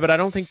 Yeah, but I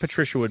don't think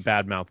Patricia would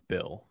badmouth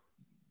Bill.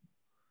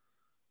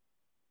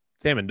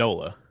 It's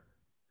Amendola.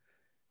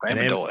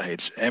 Amendola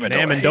hates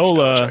Amendola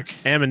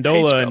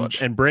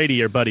Belichick. and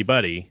Brady are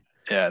buddy.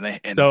 Yeah,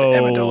 So-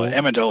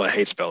 Amendola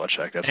hates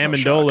Belichick. That's no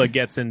Amendola shock.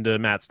 gets into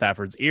Matt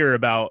Stafford's ear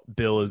about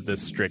Bill is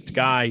this strict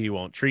guy. He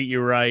won't treat you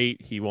right.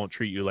 He won't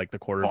treat you like the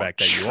quarterback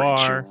that you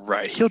are.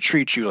 Right. He'll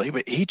treat you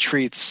like he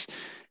treats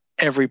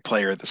every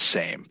player the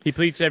same. He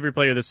treats every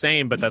player the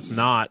same, but that's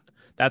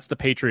the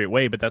Patriot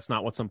way, but that's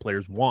not what some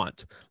players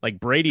want. Like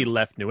Brady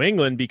left New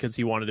England because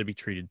he wanted to be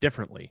treated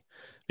differently,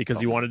 because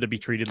he wanted to be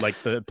treated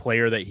like the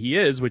player that he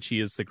is, which he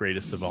is the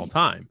greatest of all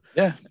time.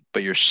 Yeah,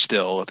 but you're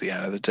still at the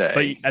end of the day.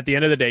 But at the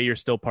end of the day, you're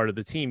still part of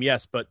the team.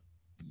 Yes, but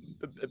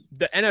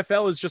the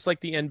NFL is just like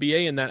the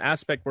NBA in that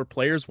aspect where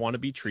players want to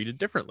be treated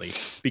differently,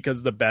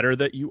 because the better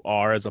that you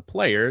are as a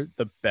player,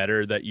 the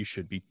better that you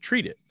should be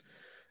treated.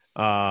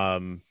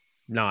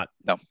 Not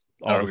No,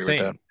 I all don't the agree with same.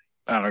 that.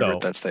 I don't agree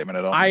with that statement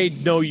at all. I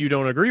know you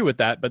don't agree with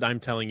that, but I'm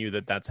telling you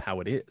that that's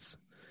how it is.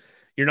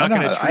 You're not I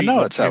know- going to treat. I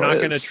know it's how you're not it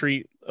going to is.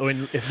 treat.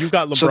 If you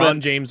got LeBron So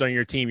then- James on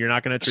your team, you're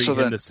not going to treat so him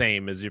then- the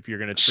same as if you're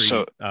going to treat.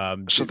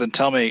 So then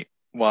tell me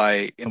why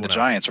in Someone the else.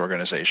 Giants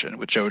organization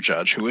with Joe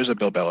Judge, who is a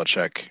Bill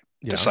Belichick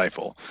Yeah.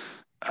 disciple,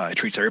 he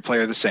treats every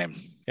player the same.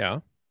 Yeah.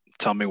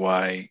 Tell me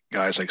why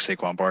guys like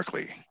Saquon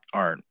Barkley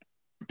aren't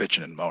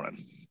bitching and moaning.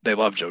 They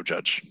love Joe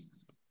Judge.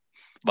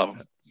 Love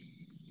him.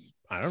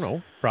 I don't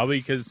know. Probably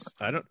because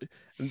I don't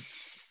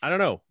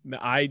know.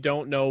 I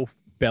don't know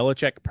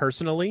Belichick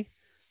personally,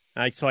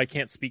 so I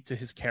can't speak to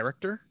his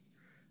character.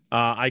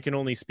 I can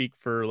only speak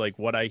for like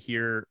what I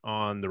hear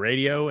on the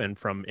radio and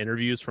from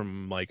interviews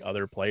from like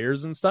other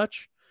players and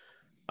such.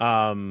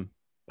 I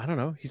don't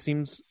know. He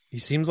seems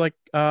like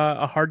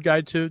a hard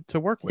guy to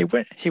work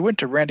with. He went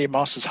to Randy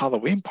Moss's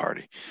Halloween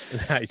party.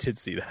 I did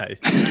see that.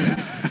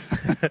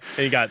 And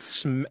he got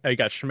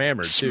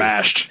schmammered too.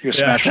 Smashed. He was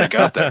smashed when he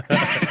got there.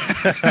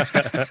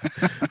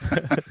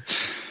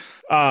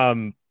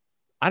 I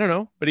don't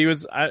know, but he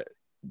was.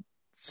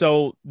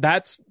 So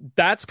that's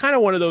kind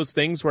of one of those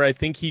things where I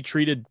think he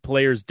treated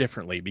players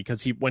differently,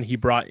 because when he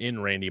brought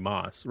in Randy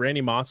Moss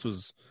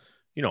was,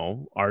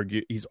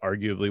 he's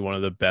arguably one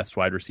of the best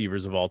wide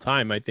receivers of all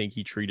time. I think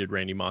he treated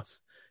Randy Moss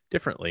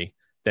differently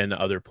than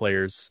other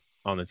players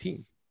on the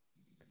team.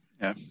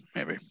 Yeah,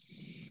 maybe.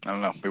 I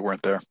don't know. We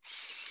weren't there.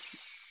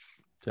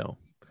 So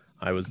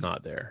I was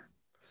not there.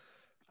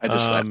 I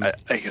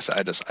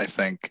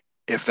think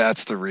if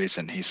that's the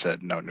reason he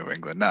said no New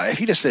England. Now, if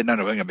he just said no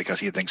New England because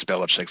he thinks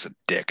Belichick's a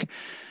dick,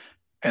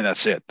 and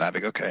that's it, I'd be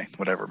like, okay,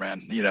 whatever,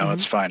 man.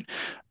 It's fine.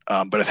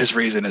 But if his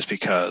reason is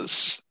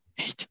because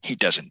he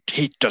doesn't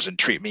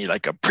treat me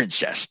like a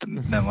princess,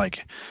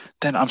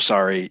 then I'm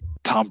sorry,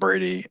 Tom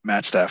Brady,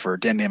 Matt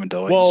Stafford, Dan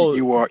Amendola,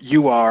 Well,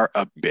 you are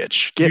a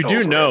bitch. You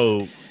do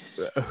know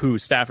who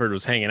Stafford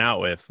was hanging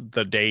out with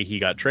the day he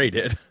got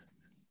traded.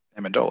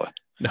 Amendola.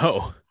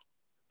 No.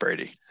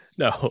 Brady.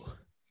 No.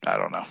 I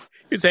don't know.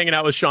 He was hanging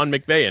out with Sean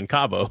McVay in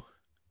Cabo.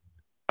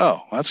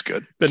 Oh, that's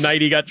good. The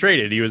night he got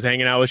traded, he was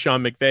hanging out with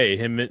Sean McVay.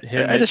 Him and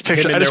their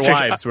their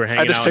wives were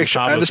hanging out in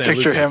Cabo. I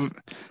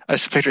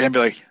just picture him be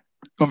like,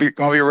 "Want to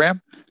be a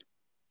Ram?"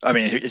 I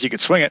mean, if you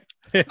could swing it.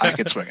 I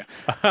can swing it.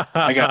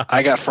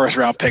 I got first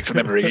round picks and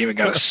never even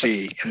got a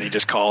C, and he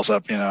just calls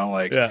up,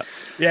 like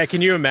yeah.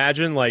 Can you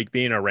imagine like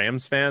being a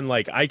Rams fan?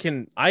 Like I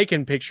can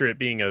picture it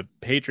being a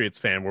Patriots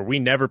fan where we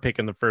never pick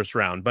in the first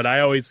round, but I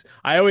always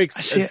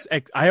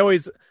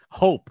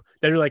hope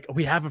they're like,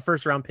 we have a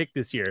first round pick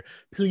this year.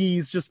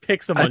 Please just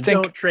pick someone.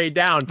 Don't trade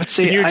down. But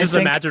see, can you just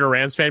imagine a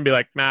Rams fan be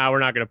like, nah, we're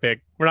not going to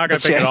pick. We're not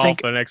going to pick at all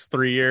for the next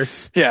 3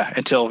 years. Yeah,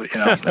 until the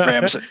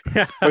Rams.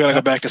 We're going to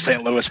go back to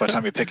St. Louis by the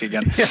time we pick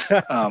again.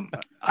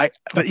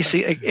 But you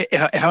see,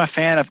 if I'm a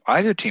fan of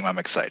either team, I'm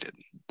excited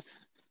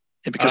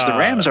because the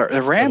Rams are.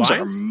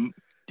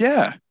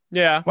 Yeah.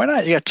 Yeah. Why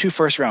not? You got 2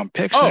 first round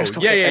picks. Oh,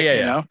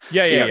 yeah.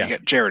 You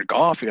got Jared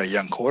Goff. You got a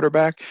young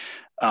quarterback.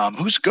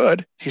 Who's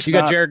good. You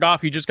got Jared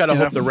Goff. You just got to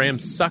hope the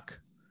Rams suck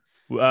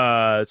so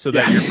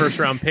that your first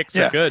round picks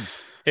are good.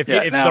 If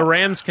the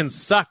Rams can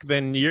suck,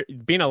 then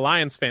being a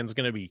Lions fan is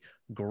going to be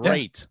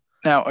great.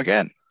 Yeah. Now,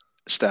 again,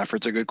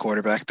 Stafford's a good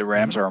quarterback. The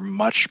Rams are a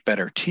much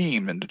better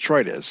team than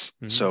Detroit is.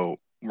 Mm-hmm. So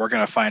we're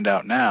going to find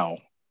out now,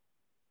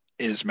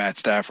 is Matt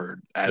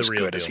Stafford as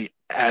good as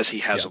he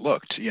has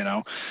looked,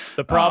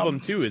 The problem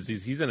too is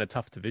he's in a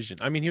tough division.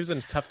 I mean, he was in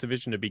a tough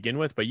division to begin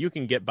with, but you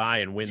can get by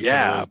and win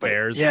some of those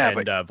Bears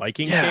and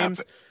Vikings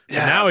games.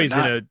 Now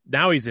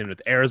he's in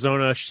with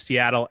Arizona,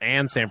 Seattle,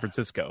 and San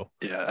Francisco.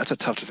 Yeah, that's a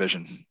tough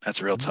division. That's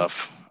real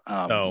tough.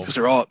 Because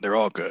they're all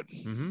good.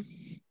 Mm-hmm.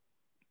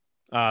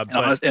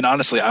 And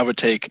honestly, I would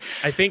take.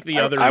 I think the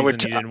other reason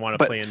he didn't want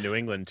to play in New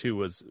England too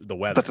was the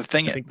weather. But the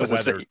thing,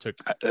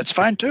 that's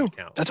fine too.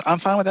 I'm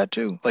fine with that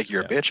too. Like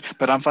you're a bitch,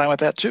 but I'm fine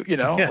with that too.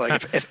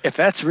 Like if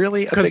that's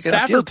really a big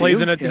enough deal plays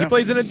he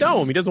plays in a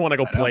dome. He doesn't want to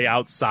go play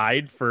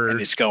outside and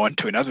he's going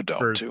to another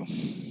dome too.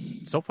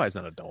 SoFi's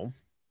not a dome.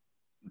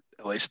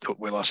 At least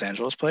where Los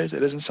Angeles plays,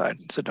 it is inside.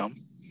 It's a dome.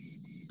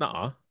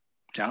 Nuh-uh.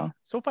 Yeah.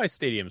 SoFi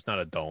Stadium's not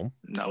a dome.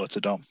 No, it's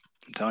a dome.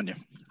 I'm telling you.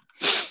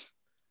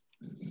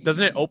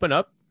 Doesn't it open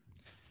up?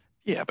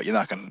 Yeah, but they're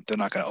not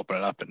gonna open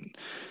it up and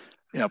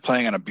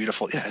playing on a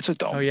beautiful. Yeah, it's a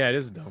dome. Oh yeah, it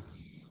is a dome.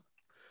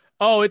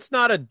 Oh, it's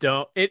not a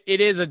dome. It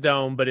is a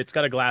dome, but it's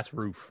got a glass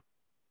roof.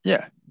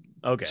 Yeah.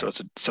 Okay. So it's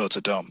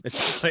a dome.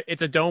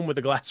 It's a dome with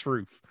a glass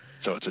roof.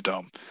 So it's a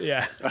dome.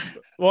 Yeah.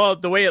 Well,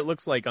 the way it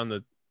looks like on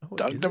the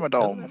Doug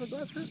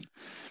Dimmadome.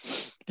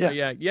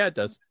 Yeah, it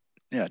does.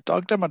 Yeah,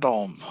 Doug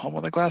Dimmadome, home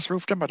with a glass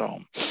roof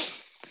Dimmadome.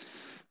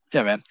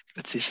 Yeah, man,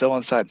 he's still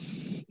inside.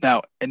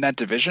 Now, in that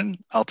division,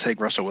 I'll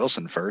take Russell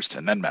Wilson first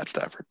and then Matt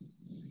Stafford.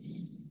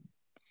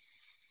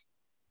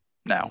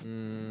 Now.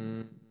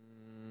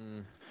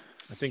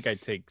 I think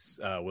I'd take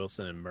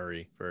Wilson and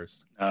Murray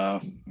first.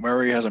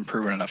 Murray hasn't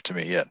proven enough to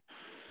me yet.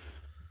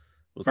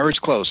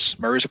 Murray's close.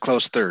 Murray's a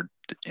close third,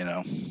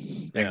 Yeah.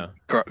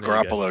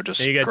 Garoppolo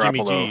just. And you got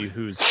Jimmy G,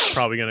 who's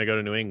probably going to go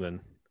to New England.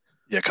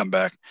 Yeah, come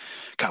back.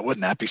 God,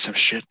 wouldn't that be some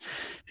shit?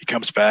 He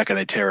comes back and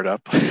they tear it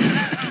up.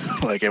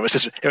 Like it was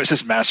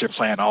his master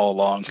plan all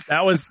along.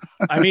 That was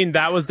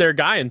their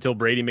guy until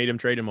Brady made him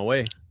trade him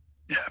away.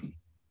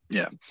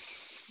 Yeah.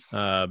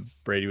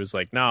 Brady was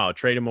like, "No,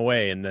 trade him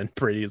away," and then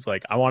Brady's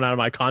like, "I want out of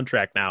my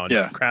contract now."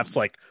 And Kraft's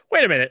like,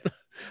 "Wait a minute."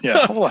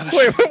 Yeah, hold on.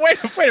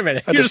 Wait a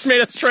minute. You just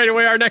made us trade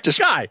away our next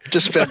guy.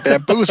 Just been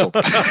bamboozled.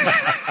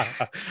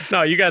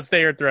 No, you got to stay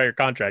here throughout your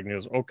contract. And he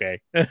was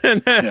okay.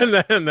 and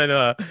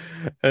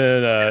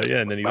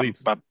then he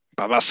leaves. I'm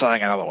not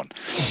signing another one.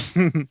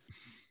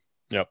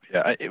 Yep.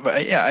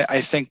 Yeah,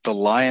 I think the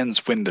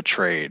Lions win the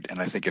trade, and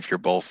I think if you're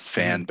both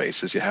fan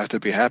bases, you have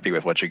to be happy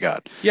with what you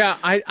got. Yeah,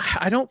 I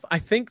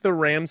think the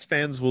Rams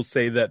fans will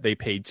say that they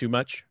paid too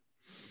much.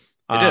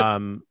 They did.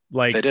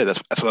 They did.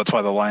 That's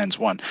why the Lions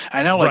won.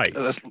 I know, right?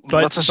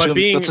 But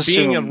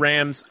being a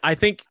Rams, I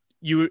think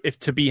if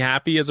to be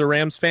happy as a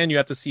Rams fan, you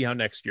have to see how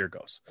next year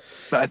goes.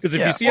 Because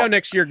if you see how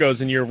next year goes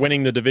and you're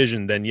winning the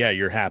division, then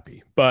you're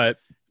happy. But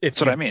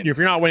if you're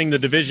not winning the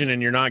division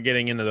and you're not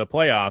getting into the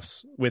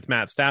playoffs with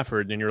Matt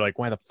Stafford, then you're like,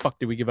 why the fuck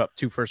did we give up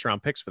 2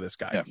 first-round picks for this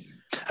guy? Yeah,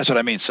 that's what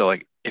I mean. So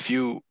like, if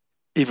you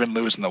even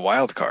lose in the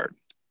wild card,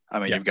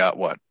 you've got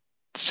what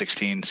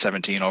 16,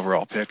 17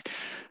 overall pick.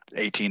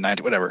 18,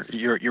 19, whatever.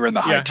 You're in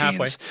the high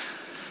teens.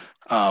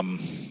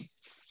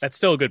 That's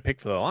still a good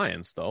pick for the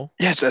Lions, though.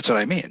 Yeah, that's what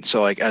I mean.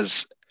 So, like,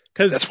 that's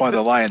why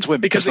the Lions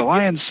win because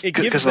it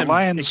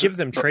gives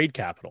them trade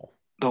capital.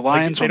 The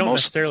Lions they don't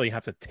necessarily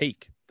have to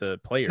take the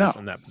players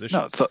in that position.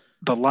 No,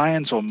 the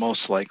Lions will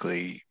most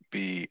likely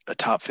be a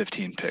top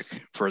 15 pick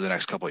for the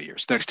next couple of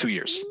years, the next 2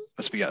 years.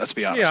 Let's be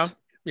honest.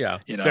 Yeah.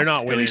 They're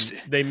not winning.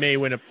 They may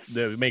go to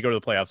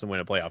the playoffs and win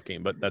a playoff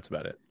game, but that's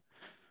about it.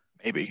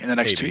 Maybe in the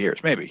next 2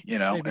 years, maybe.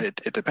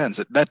 It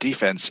depends. That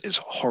defense is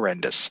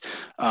horrendous.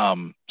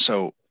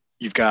 So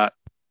you've got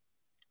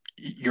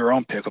your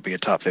own pick will be a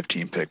top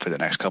 15 pick for the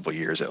next couple of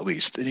years at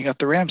least. Then you got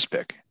the Rams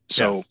pick.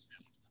 So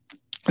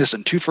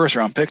listen, 2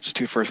 first-round picks,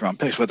 2 first-round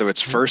picks. Whether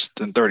it's first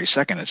and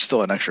 32nd, it's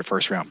still an extra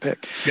first-round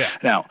pick. Yeah.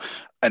 Now,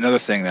 another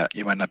thing that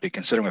you might not be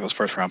considering with those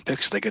first-round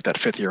picks, they get that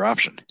 5th-year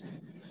option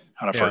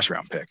on a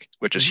first-round pick,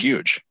 which is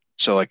huge.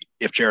 So like,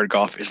 if Jared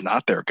Goff is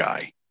not their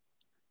guy,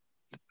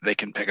 they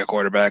can pick a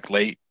quarterback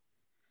late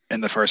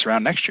in the first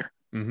round next year.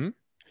 Mm-hmm.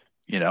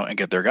 and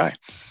get their guy.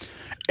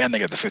 And they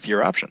get the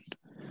 5th-year option.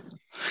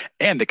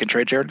 And they can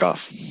trade Jared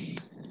Goff.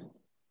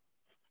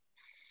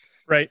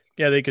 Right.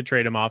 Yeah, they could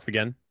trade him off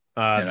again.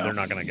 They're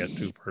not going to get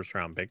 2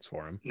 first-round picks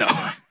for him. No,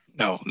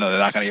 they're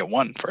not going to get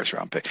 1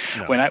 first-round pick.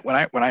 No. When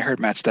I heard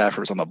Matt Stafford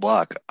was on the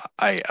block,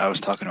 I was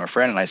talking to a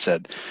friend of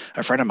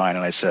mine,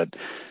 and I said,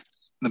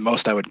 the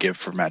most I would give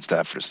for Matt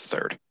Stafford is the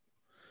 3rd.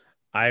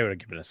 I would have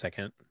given a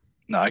second.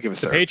 No, I give a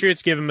 3rd. The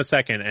Patriots give him a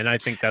second, and I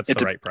think that's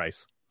the right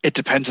price. It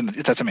depends on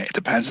it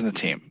depends on the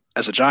team.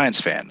 As a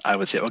Giants fan, I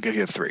would say I'll give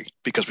you a 3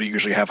 because we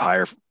usually have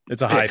higher.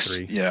 It's a picks,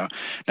 high 3.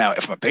 Now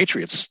if I'm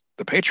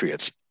the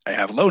Patriots, I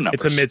have low numbers.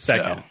 It's a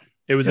mid-second.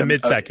 It was a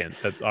mid-second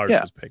that ours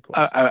was picked.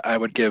 I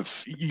would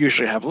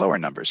usually have lower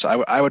numbers.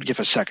 So I would give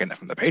a 2nd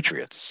from the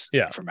Patriots.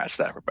 For Matt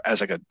Stafford, but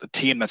as like a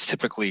team that's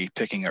typically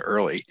picking it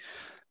early,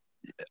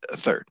 a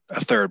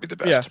 3rd would be the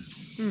best.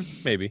 Yeah,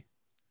 maybe.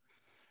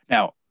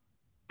 Now,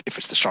 if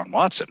it's Deshaun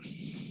Watson,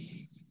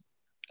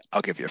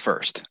 I'll give you a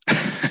 1st.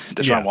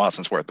 Deshaun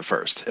Watson's worth the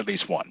 1st, at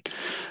least 1.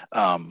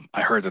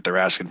 I heard that they're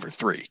asking for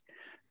 3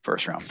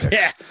 first-round picks.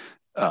 Yeah.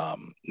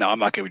 No, I'm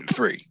not giving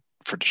 3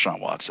 for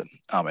Deshaun Watson.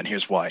 And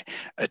here's why.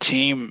 A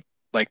team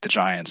like the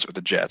Giants or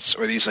the Jets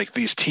or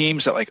these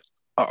teams that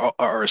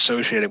are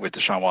associated with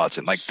Deshaun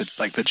Watson, like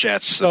the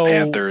Jets, the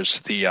Panthers,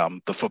 the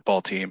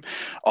football team,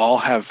 all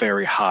have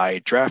very high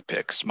draft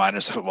picks,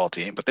 minus the football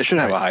team, but they should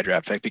have a high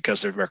draft pick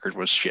because their record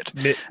was shit.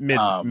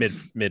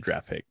 Mid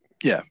draft pick.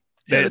 Yeah.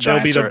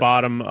 They'll be the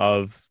bottom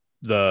of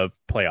the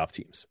playoff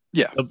teams.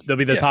 Yeah. They'll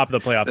be the top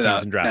of the playoff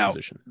teams in draft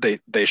position.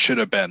 They should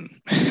have been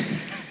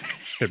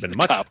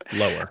much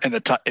lower. In the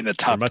top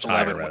 11,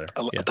 higher,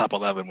 top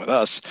 11 with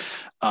us.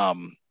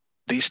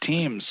 These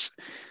teams,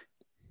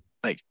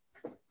 like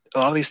a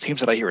lot of these teams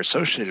that I hear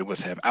associated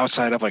with him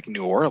outside of like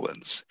New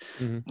Orleans,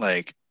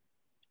 like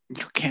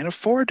you can't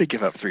afford to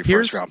give up 3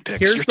 first-round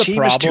picks. Your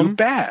team is too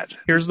bad.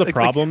 Here's the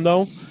problem,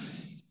 though.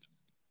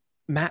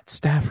 Matt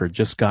Stafford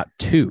just got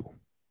 2.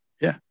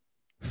 Yeah.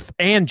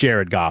 And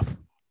Jared Goff.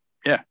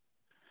 Yeah.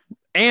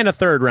 And a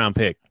 3rd-round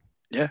pick.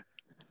 Yeah.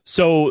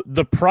 So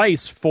the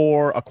price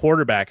for a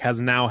quarterback has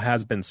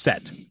been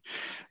set.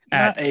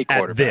 Not a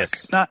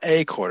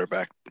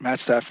quarterback. Matt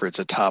Stafford's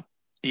a top.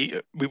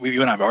 You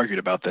and I have argued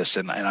about this,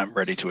 and I'm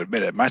ready to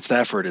admit it. Matt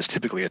Stafford is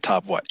typically a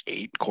top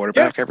 8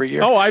 quarterback every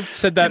year. Oh, I've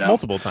said that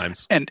multiple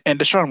times. And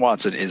Deshaun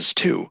Watson is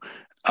too.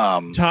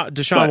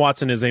 Deshaun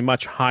Watson is a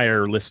much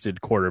higher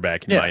listed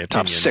quarterback in my opinion.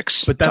 Top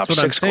 6. But that's what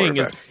I'm saying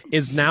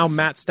is now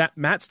Matt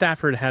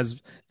Stafford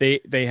has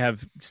they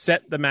have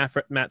set the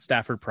Matt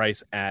Stafford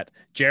price at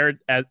Jared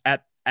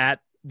at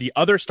the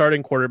other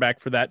starting quarterback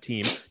for that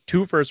team,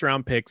 2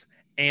 first-round picks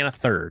and a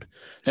 3rd.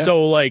 Yeah.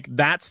 So like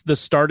that's the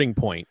starting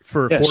point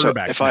for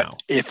quarterbacks now.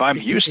 If I'm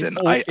Houston,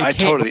 I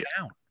totally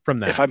from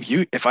that.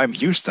 If I'm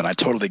Houston, I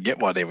totally get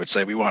why they would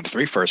say we want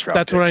 3 first-round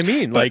picks. That's what I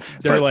mean.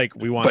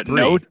 We want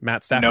 3.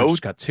 Matt Stafford's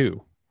got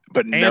 2.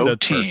 But no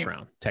team,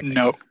 round,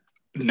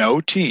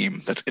 no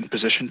team that's in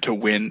position to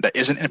win, that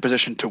isn't in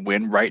position to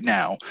win right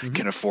now,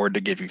 can afford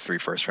to give you 3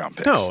 first-round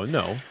picks.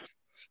 No.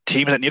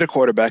 Teams that need a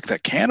quarterback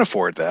that can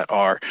afford that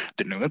are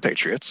the New England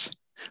Patriots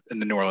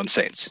and the New Orleans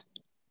Saints.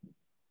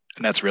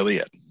 And that's really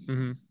it.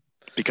 Mm-hmm.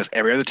 Because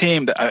every other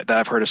team that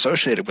I've heard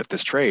associated with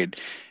this trade,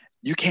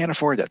 you can't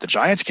afford that. The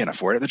Giants can't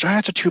afford it. The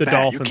Giants are too bad. The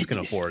Dolphins can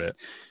afford it.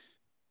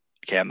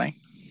 Can they?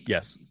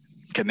 Yes.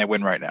 Can they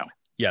win right now?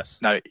 Yes.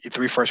 Now,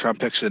 3 first-round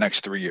picks for the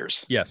next 3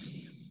 years. Yes.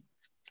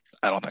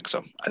 I don't think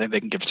so. I think they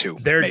can give 2.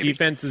 Their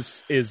defense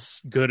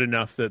is good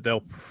enough that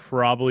they'll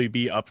probably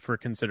be up for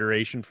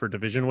consideration for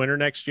division winner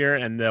next year,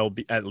 and they'll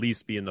at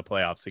least be in the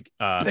playoffs.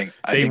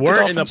 They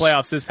weren't in the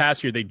playoffs this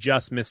past year. They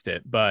just missed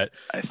it, but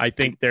I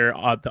think they're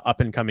the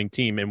up-and-coming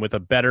team, and with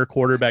a better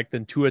quarterback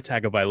than Tua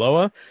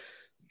Tagovailoa,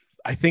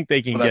 I think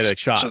they can get a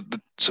shot.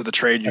 So the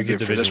trade you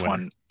give for this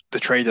one, the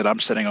trade that I'm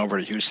sending over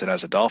to Houston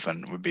as a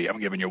Dolphin would be, I'm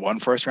giving you 1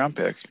 first-round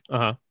pick.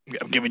 Uh-huh.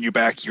 I'm giving you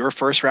back your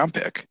first-round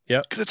pick.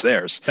 Yep. Because it's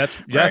theirs. That's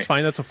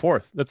fine. That's a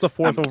 4th. That's a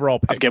 4th overall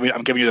pick.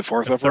 I'm giving you the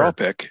 4th overall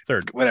pick.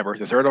 3rd. Whatever.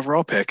 The 3rd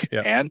overall pick.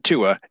 Yep. And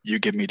Tua, you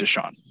give me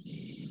Deshaun.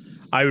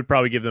 I would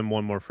probably give them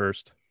 1 more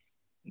first.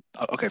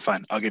 Okay,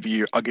 fine. I'll give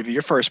you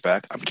your first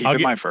back. I'm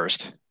keeping my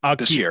first. I'll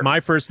keep year. My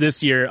first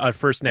this year,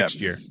 first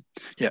next year.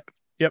 Yeah.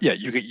 Yep. Yeah,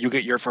 you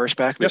get your first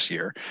back this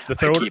year.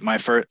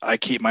 I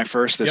keep my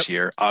first this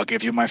year. I'll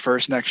give you my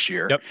first next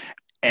year. Yep.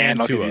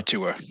 And I'll give you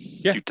Tua.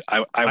 Yeah.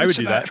 I would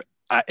do that.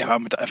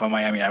 If I'm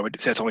Miami, I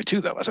would say it's only 2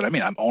 though. That's what I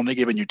mean. I'm only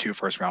giving you 2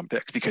 first-round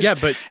picks because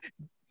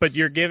but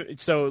you're giving,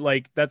 so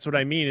like that's what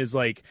I mean is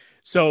like,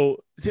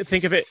 so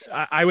think of it,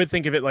 I would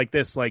think of it like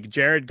this, like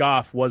Jared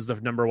Goff was the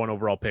number 1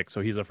 overall pick, so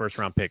he's a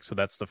first-round pick, so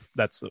that's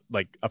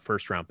like a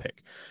first-round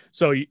pick.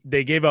 So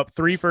they gave up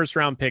 3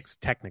 first-round picks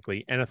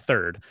technically and a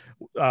 3rd,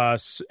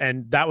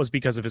 and that was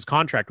because of his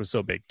contract was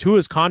so big. To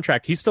his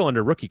contract, he's still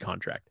under rookie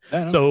contract,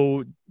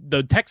 so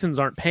the Texans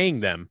aren't paying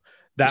them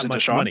that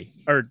much money.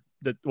 Or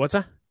what's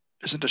that?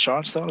 Isn't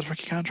Deshaun still on his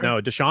rookie contract?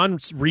 No,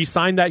 Deshaun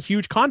re-signed that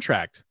huge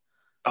contract.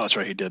 Oh, that's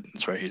right. He did.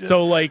 That's right. He did.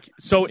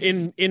 So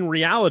in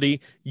reality,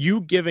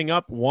 you giving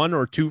up 1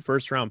 or 2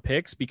 first-round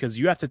picks because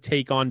you have to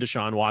take on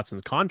Deshaun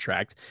Watson's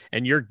contract,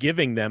 and you're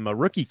giving them a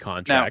rookie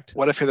contract. Now,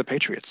 what if you're the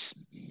Patriots?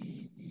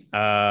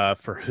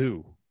 For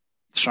who?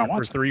 Deshaun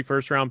Watson. For 3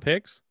 first-round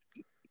picks?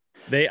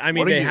 They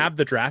have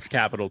the draft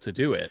capital to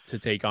do it, to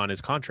take on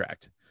his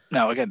contract.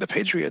 Now, again, the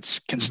Patriots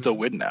can still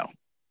win now.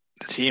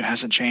 The team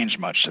hasn't changed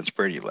much since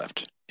Brady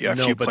left. You have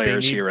a few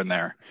players here and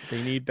there.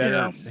 They need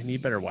better. They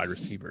need better wide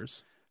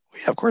receivers.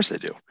 Yeah, of course they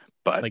do.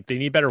 But they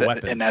need better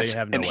weapons. And they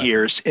have no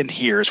weapons.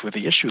 Here's where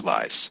the issue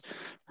lies,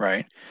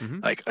 right? Mm-hmm.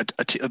 Like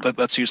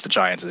let's use the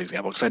Giants as an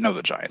example because I know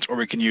the Giants, or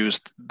we can use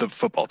the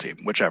football team,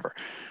 whichever.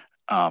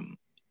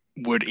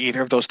 Would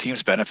either of those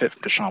teams benefit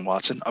from Deshaun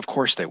Watson? Of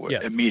course they would,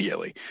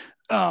 immediately.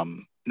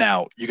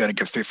 Now you're going to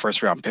give 3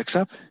 first-round picks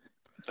up.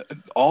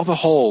 All the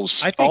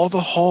holes.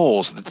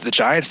 The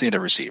Giants need a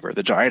receiver.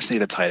 The Giants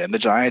need a tight end. The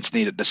Giants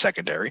need the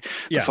secondary.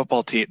 The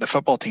football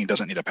team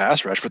doesn't need a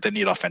pass rush, but they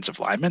need offensive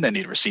linemen. They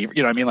need a receiver.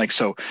 You know what I mean? Like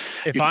so.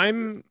 If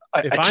I'm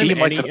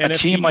any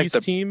NFC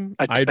East team,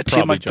 I'd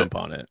probably jump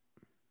on it.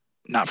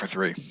 Not for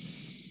 3.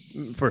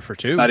 For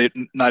 2.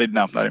 Not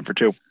even for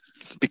 2,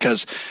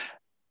 because.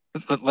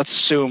 Let's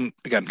assume,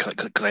 again,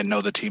 because I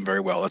know the team very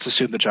well, let's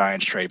assume the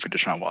Giants trade for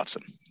Deshaun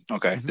Watson.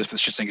 Okay, just for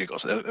shits and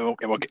giggles.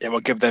 It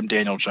will give them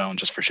Daniel Jones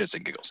just for shits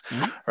and giggles.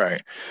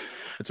 Right.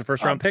 It's a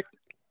first-round pick?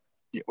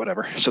 Yeah,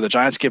 whatever. So the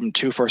Giants give him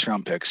 2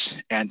 first-round picks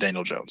and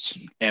Daniel Jones,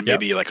 and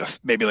maybe like a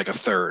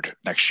third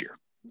next year.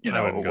 You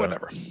know, or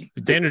whatever.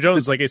 Daniel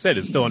Jones, like I said,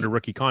 is still under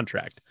rookie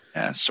contract.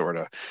 Yeah, sort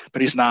of.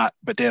 But he's not.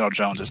 But Daniel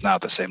Jones is not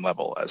at the same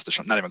level as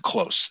Deshaun. Not even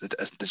close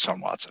as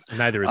Deshaun Watson.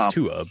 Neither is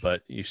Tua,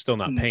 but you're still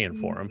not paying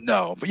for him.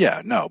 No,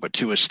 but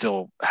Tua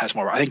still has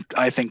more.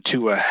 I think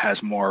Tua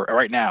has more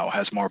right now.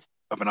 Has more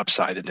of an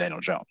upside than Daniel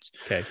Jones.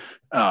 Okay.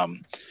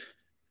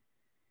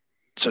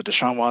 So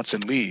Deshaun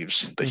Watson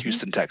leaves the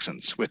Houston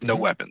Texans with no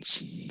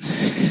weapons,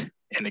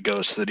 and he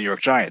goes to the New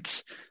York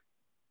Giants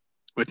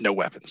with no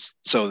weapons.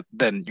 So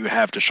then you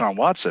have Deshaun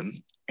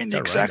Watson in the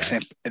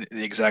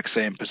exact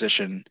same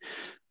position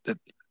that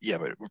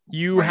but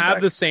you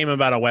have the same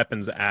amount of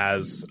weapons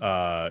as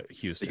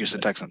Houston. The Houston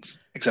Texans.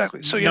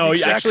 Exactly. So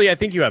actually I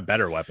think you have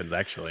better weapons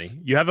actually.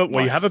 You have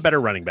a better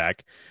running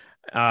back.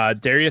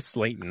 Darius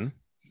Slayton.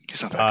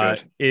 He's not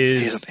that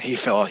good. He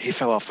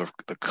fell off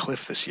the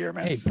cliff this year,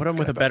 man. Hey, put him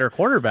with a better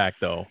quarterback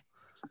though.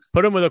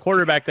 Put him with a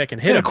quarterback that can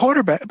hit him.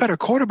 A better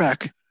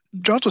quarterback.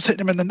 Jones was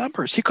hitting him in the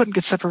numbers. He couldn't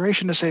get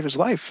separation to save his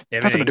life.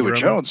 Nothing to do with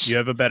Jones. You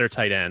have a better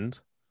tight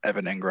end.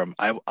 Evan Ingram.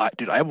 I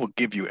will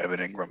give you Evan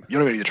Ingram. You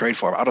don't even need to trade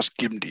for him. I'll just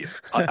give him to you.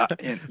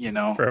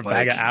 For a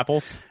bag of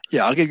apples?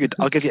 Yeah, I'll give you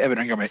Evan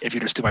Ingram if you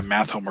just do my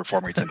math homework for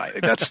me tonight.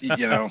 Like that's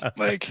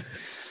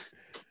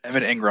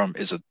Evan Ingram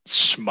is a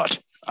smut.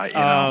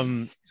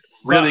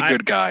 Really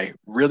good guy,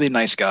 really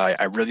nice guy.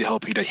 I really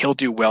hope he'll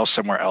do well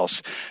somewhere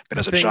else. But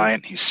as a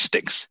Giant, he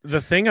stinks.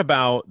 The thing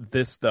about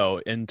this, though,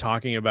 in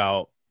talking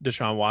about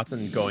Deshaun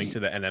Watson going to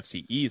the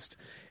NFC East,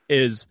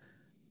 is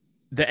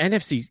the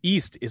NFC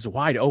East is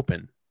wide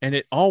open, and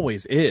it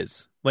always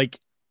is. Like,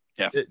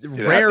 it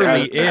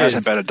rarely is. It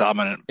hasn't been a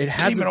dominant team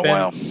in a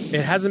while.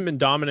 It hasn't been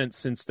dominant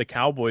since the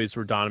Cowboys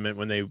were dominant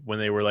when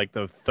they were like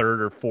the 3rd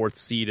or 4th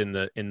seed in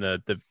the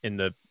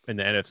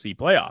NFC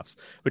playoffs,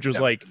 which was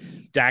like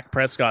Dak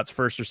Prescott's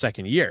first or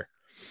second year.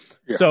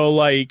 Yeah. So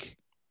like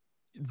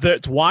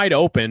it's wide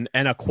open,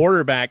 and a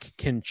quarterback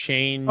can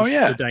change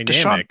the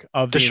dynamic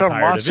of the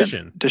entire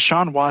division.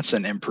 Deshaun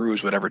Watson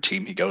improves whatever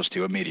team he goes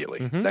to immediately.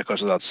 Mm-hmm. That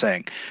goes without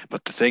saying.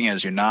 But the thing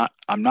is,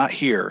 I'm not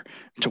here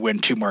to win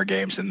 2 more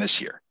games than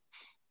this year.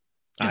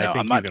 I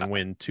think you can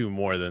win 2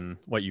 more than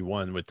what you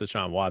won with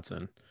Deshaun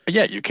Watson.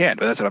 Yeah, you can,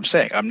 but that's what I'm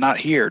saying. I'm not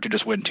here to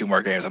just win 2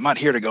 more games. I'm not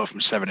here to go from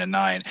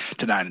 7-9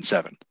 to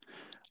 9-7.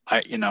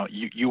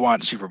 You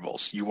want Super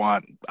Bowls. I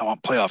want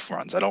playoff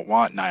runs. I don't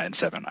want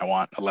 9-7. I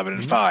want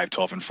 11-5,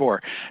 12-4.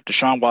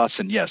 Deshaun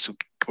Watson, yes,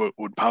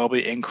 would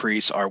probably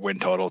increase our win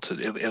total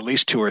to at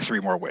least 2 or 3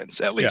 more wins,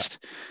 at least.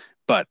 Yeah.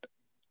 But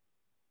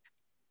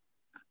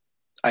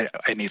I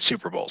need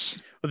Super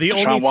Bowls. Well, the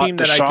only team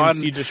that I can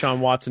see Deshaun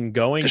Watson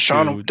going to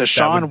that would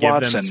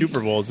give them Super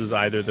Bowls is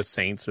either the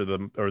Saints or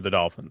the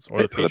Dolphins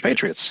or the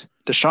Patriots.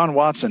 Deshaun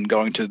Watson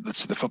going to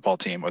the football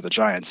team or the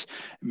Giants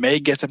may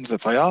get them to the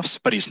playoffs,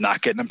 but he's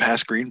not getting them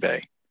past Green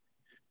Bay.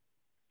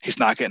 He's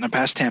not getting them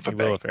past Tampa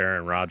Bay. Well, if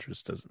Aaron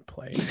Rodgers doesn't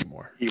play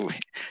anymore.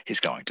 He's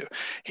going to.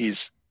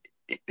 He's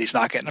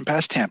not getting them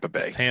past Tampa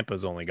Bay.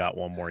 Tampa's only got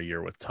 1 more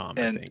year with Tom,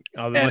 I think.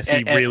 Unless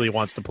he really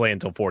wants to play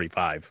until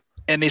 45.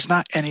 And he's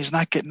not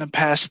getting them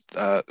past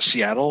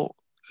Seattle,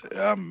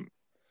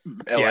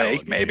 LA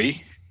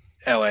maybe,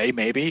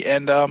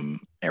 and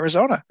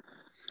Arizona.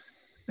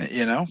 Like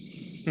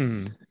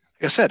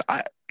I said,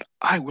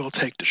 I will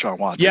take Deshaun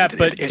Watson. Yeah,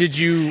 but could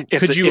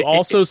you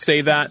also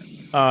say that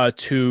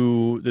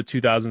to the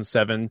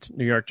 2007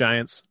 New York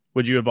Giants?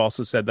 Would you have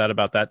also said that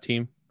about that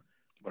team?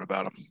 What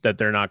about them? That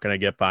they're not going to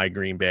get by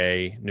Green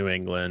Bay, New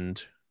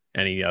England,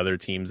 any other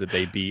teams that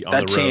they beat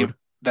on the road?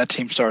 That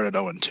team started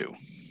 0-2.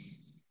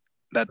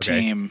 That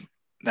team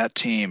that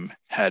team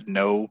had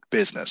no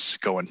business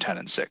going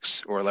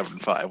 10-6 or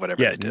 11-5,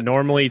 whatever they did.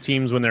 Normally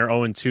teams when they're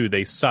 0-2,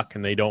 they suck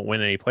and they don't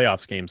win any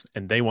playoffs games,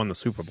 and they won the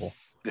Super Bowl.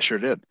 They sure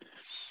did.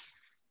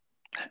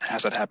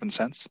 Has that happened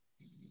since?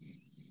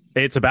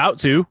 It's about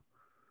to.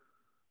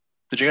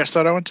 Did you guys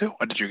start 0-2?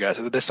 Or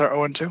did they start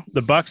 0-2?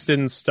 The Bucks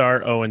didn't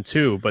start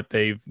 0-2, but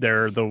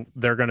they're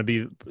going to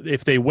be,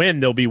 if they win,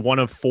 they'll be one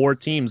of 4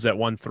 teams that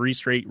won 3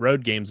 straight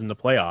road games in the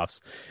playoffs.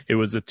 It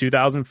was the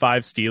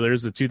 2005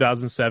 Steelers, the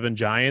 2007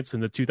 Giants,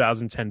 and the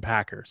 2010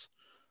 Packers.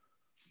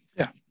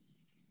 Yeah.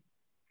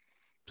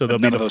 So they'll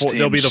be the fourth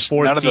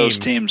team. None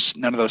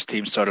of those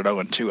teams started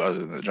 0-2 other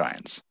than the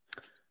Giants.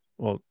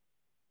 Well,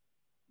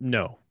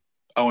 no.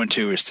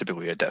 0-2 is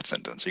typically a death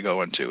sentence. You go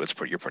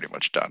 0-2, you're pretty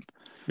much done.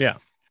 Yeah.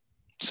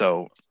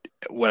 So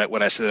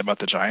what I said about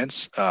the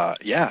Giants,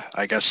 yeah,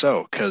 I guess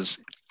so. Because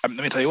let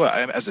me tell you what,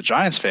 as a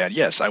Giants fan,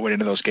 yes, I went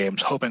into those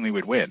games hoping we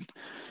would win.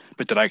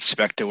 But did I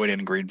expect to win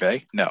in Green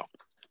Bay? No.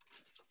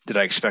 Did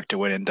I expect to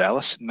win in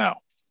Dallas? No,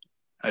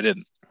 I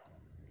didn't.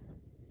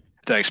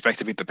 Did I expect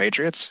to beat the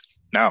Patriots?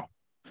 No.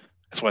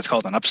 That's why it's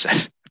called an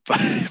upset.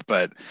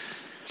 But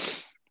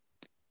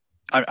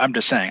I'm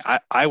just saying,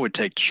 I would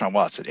take Deshaun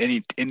Watson. Any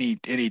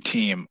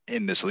team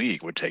in this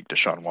league would take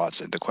Deshaun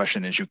Watson. The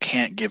question is, you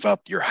can't give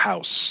up your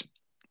house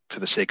for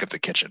the sake of the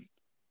kitchen.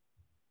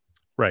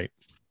 Right.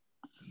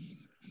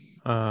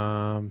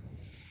 I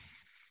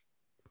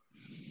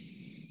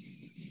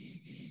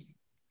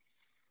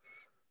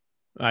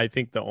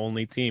think the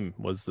only team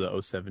was the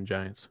 2007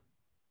 Giants.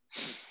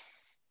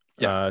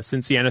 Yeah.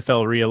 Since the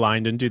NFL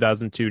realigned in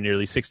 2002,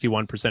 nearly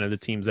 61% of the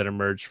teams that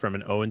emerged from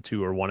an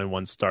 0-2 or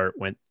 1-1 start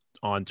went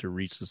on to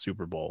reach the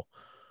Super Bowl.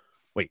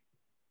 Wait,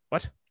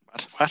 what?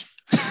 What?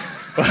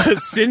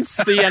 Since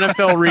the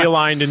NFL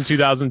realigned in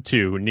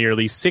 2002,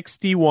 nearly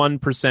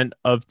 61%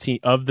 of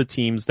the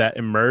teams that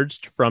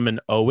emerged from an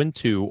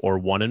 0-2 or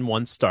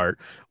 1-1 start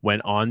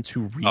went on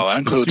to reach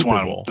the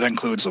Super Bowl. That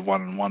includes the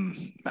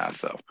 1-1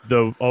 math, though.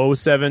 The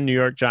 2007 New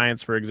York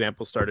Giants, for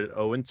example, started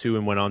 0-2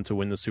 and went on to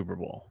win the Super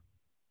Bowl.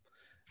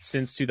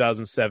 Since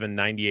 2007,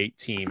 98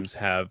 teams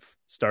have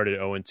started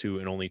 0-2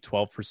 and only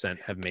 12%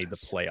 have made the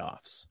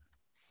playoffs.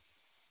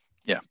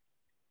 Yeah.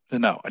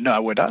 No, I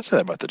would not say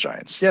that about the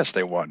Giants. Yes,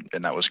 they won,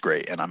 and that was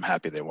great, and I'm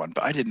happy they won.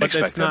 But I didn't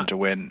expect them to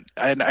win.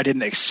 I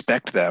didn't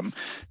expect them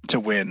to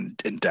win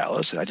in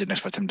Dallas, and I didn't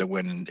expect them to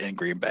win in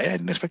Green Bay. I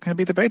didn't expect them to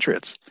beat the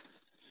Patriots.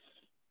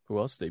 Who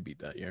else did they beat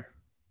that year?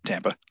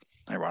 Tampa,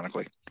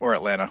 ironically, or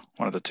Atlanta,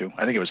 one of the two.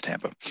 I think it was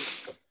Tampa.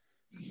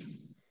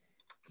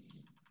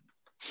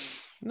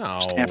 No,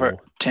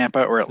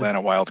 Tampa or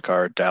Atlanta wild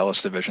card,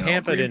 Dallas division.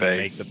 Tampa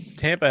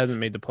hasn't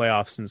made the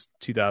playoffs since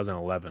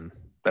 2011.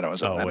 Then it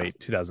was Atlanta.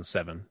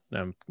 2007.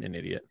 I'm an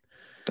idiot.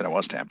 Then it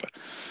was Tampa.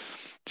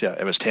 Yeah,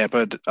 it was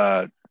Tampa,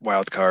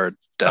 wild card,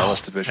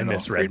 Dallas divisional,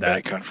 Green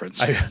Bay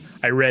conference.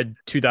 I read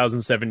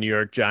 2007 New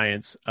York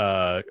Giants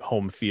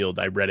home field.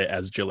 I read it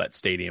as Gillette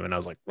Stadium, and I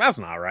was like, that's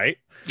not right.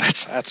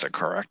 That's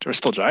incorrect. It was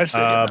still Giants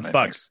Stadium. Then,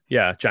 Bucks.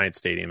 Yeah, Giants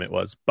Stadium it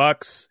was.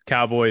 Bucks,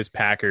 Cowboys,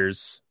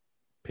 Packers,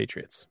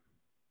 Patriots.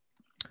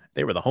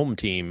 They were the home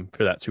team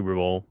for that Super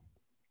Bowl.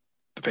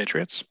 The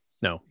Patriots?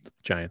 No, the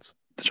Giants.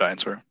 The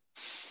Giants were.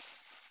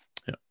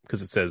 Yeah,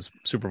 because it says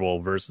Super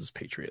Bowl versus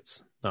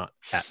Patriots, not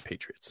at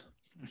Patriots.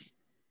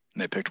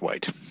 They picked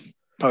white.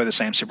 Probably the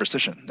same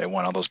superstition. They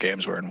won all those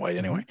games were in white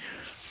anyway.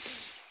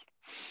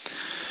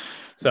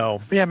 So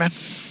but yeah, man,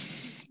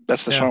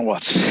 that's Deshaun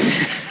Watson.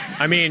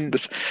 I mean,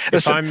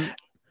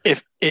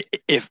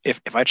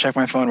 if I check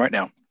my phone right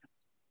now,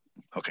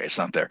 okay, it's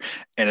not there,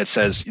 and it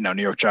says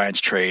New York Giants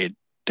trade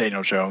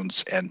Daniel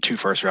Jones and 2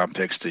 first-round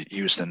picks to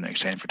Houston in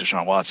exchange for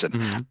Deshaun Watson.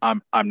 Mm-hmm.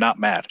 I'm not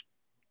mad.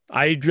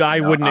 I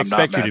wouldn't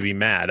expect you to be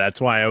mad. That's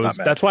why I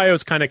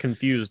was kind of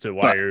confused to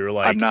why you were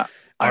like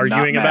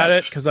arguing about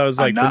it, because I was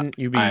like, wouldn't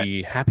you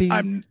be happy?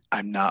 I'm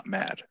not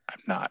mad.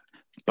 I'm not.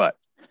 But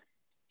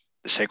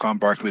Saquon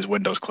Barkley's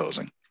window's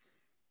closing.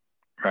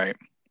 Right?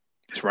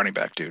 He's running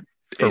back, dude.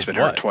 He's been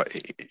hurt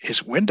twice.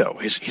 His window.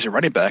 He's a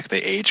running back.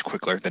 They age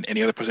quicker than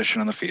any other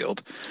position on the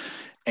field,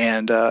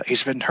 and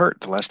he's been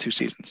hurt the last 2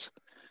 seasons.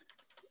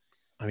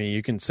 I mean,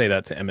 you can say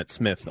that to Emmitt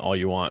Smith all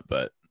you want,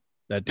 but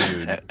that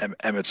dude,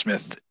 Emmitt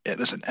Smith.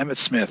 Listen, Emmitt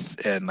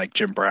Smith and like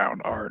Jim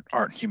Brown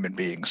aren't human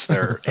beings.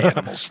 They're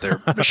animals.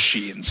 They're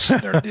machines.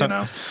 They're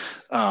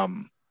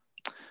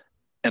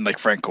and like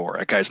Frank Gore,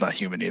 that guy's not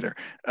human either.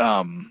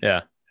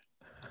 Yeah.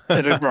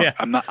 Yeah.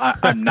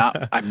 I'm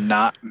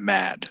not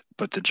mad,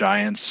 but the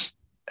Giants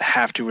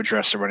have to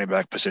address the running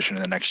back position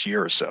in the next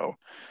year or so.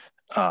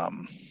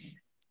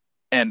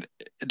 And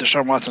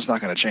Deshaun Watson's not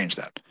going to change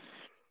that.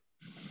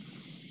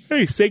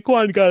 Hey,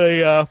 Saquon got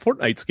a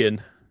Fortnite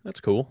skin. That's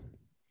cool.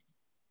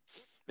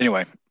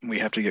 Anyway, we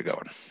have to get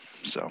going.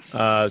 So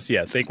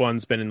yeah,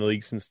 Saquon's been in the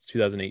league since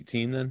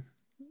 2018 then.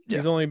 Yeah.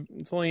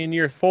 It's only in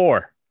year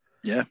 4.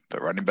 Yeah,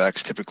 but running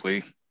backs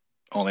typically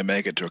only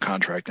make it to a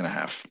contract and a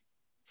half.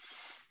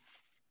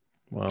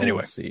 Well, anyway,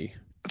 let's see.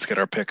 Let's get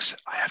our picks.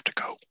 I have to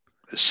go.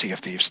 The Sea of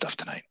Thieves stuff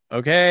tonight.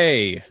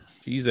 Okay.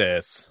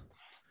 Jesus.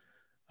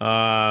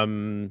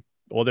 Well,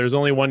 there's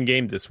only one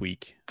game this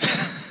week.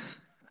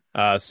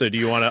 So do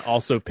you want to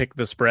also pick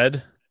the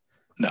spread?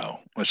 No,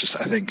 let's just.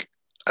 I think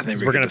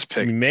we're gonna just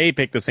pick. We may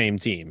pick the same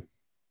team.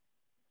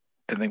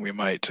 I think we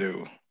might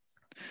too.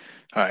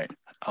 All right,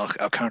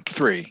 I'll count to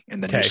 3,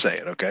 and then you say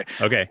it. Okay.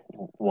 Okay.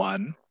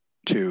 1,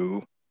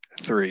 2,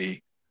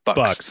 3.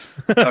 Bucks.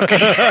 Okay.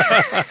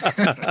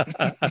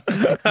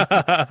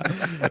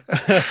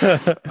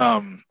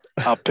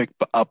 I'll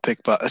pick.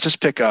 Let's just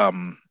pick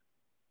final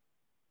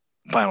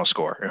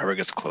score. Whoever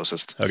gets the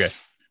closest. Okay.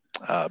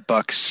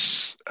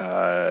 Bucks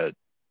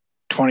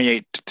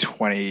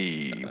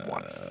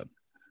 28-21.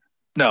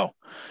 No,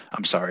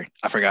 I'm sorry.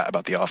 I forgot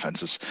about the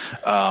offenses.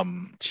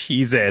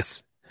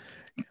 Jesus.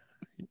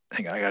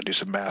 Hang on, I gotta do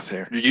some math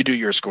here. You do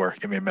your score.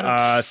 Give me a minute.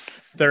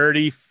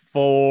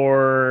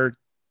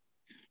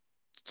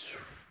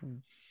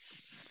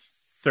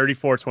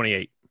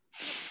 34-28.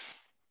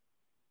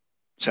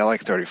 So I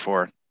like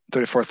 34.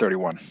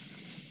 34-31.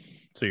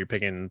 So you're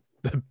picking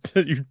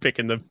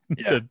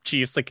the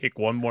Chiefs to kick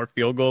one more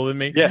field goal than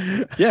me?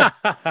 Yeah.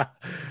 All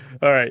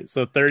right,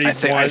 so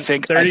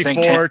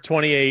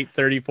 34-28,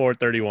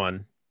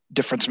 34-31.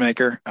 Difference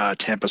maker,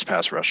 Tampa's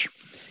pass rush.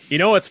 You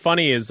know what's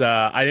funny is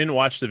I didn't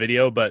watch the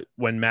video, but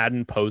when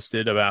Madden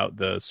posted about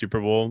the Super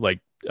Bowl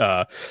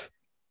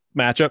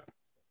matchup,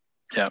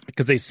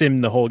 because they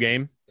simmed the whole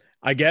game.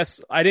 I guess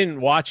I didn't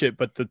watch it,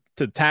 but the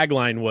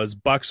tagline was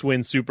Bucks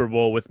win Super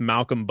Bowl with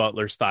Malcolm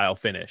Butler style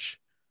finish.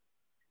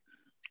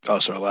 Oh,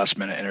 so a last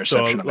minute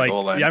interception on the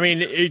goal line. I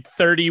mean,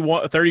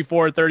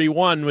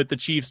 34-31 with the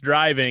Chiefs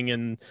driving,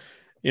 and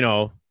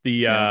the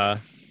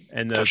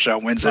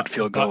touchdown wins it,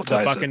 field goal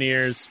ties the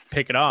Buccaneers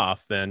pick it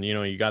off. Then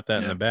you got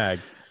that in the bag.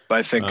 But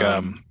I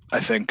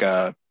think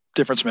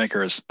difference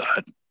maker is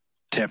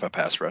Tampa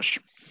pass rush.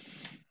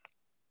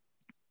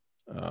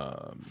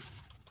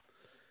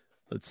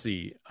 Let's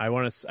see. I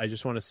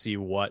just want to see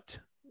what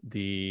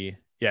it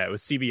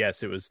was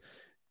CBS. It was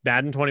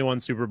Madden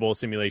 21 Super Bowl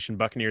simulation.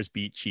 Buccaneers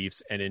beat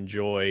Chiefs and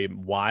enjoy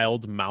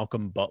wild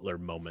Malcolm Butler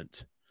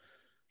moment.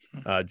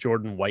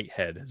 Jordan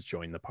Whitehead has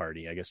joined the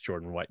party. I guess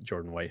Jordan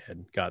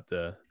Whitehead got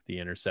the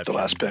interception. The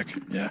last pick.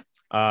 Yeah.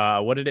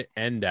 What did it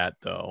end at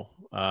though?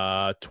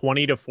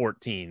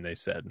 20-14. They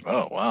said.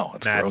 Oh wow,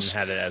 that's Madden gross.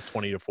 had it as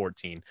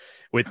 20-14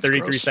 with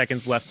 33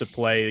 seconds left to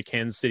play.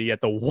 Kansas City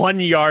at the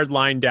 1 yard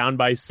line, down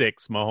by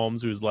 6.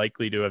 Mahomes, who's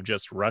likely to have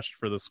just rushed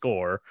for the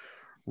score,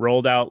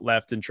 rolled out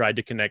left and tried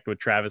to connect with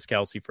Travis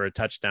Kelce for a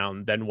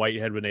touchdown. Then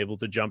Whitehead was able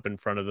to jump in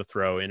front of the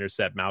throw,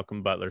 intercept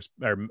Mahomes'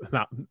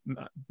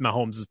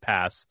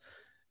 pass,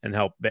 and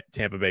help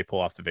Tampa Bay pull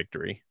off the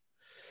victory.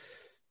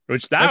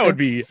 Which would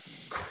be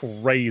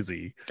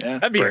crazy. Yeah,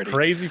 that'd be a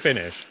crazy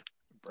finish.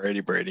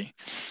 Brady.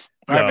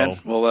 All right, man.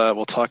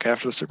 We'll talk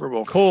after the Super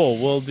Bowl. Cool.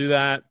 We'll do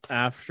that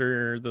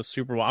after the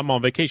Super Bowl. I'm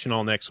on vacation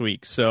all next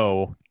week,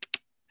 so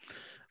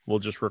we'll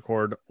just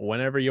record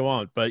whenever you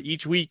want. But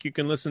each week you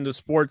can listen to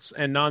Sports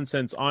and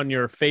Nonsense on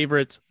your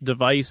favorite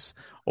device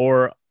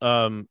or,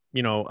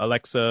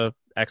 Alexa,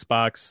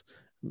 Xbox,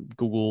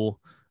 Google,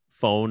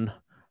 phone,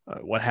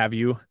 what have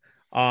you,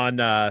 on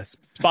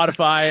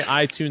Spotify,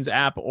 iTunes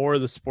app, or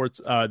the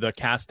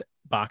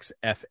Castbox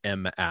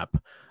FM app.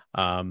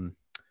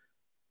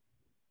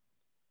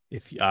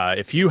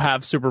 If you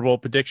have Super Bowl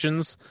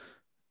predictions,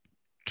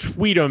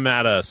 tweet them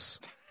at us,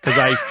 because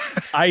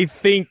I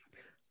think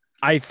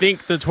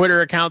the Twitter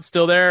account's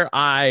still there.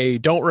 I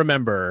don't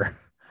remember.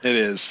 It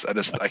is. I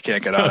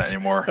can't get on it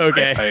anymore.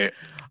 Okay.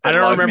 I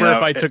don't remember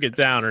if I took it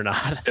down or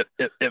not.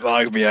 It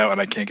logged me out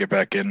and I can't get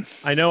back in.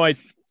 I know. I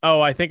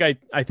think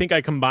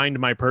I combined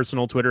my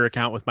personal Twitter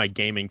account with my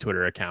gaming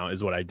Twitter account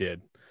is what I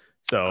did.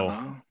 So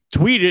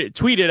tweet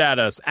it at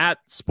us at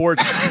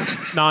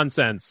Sports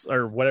Nonsense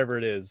or whatever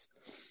it is.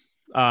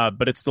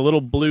 But it's the little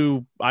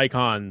blue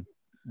icon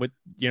with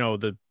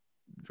the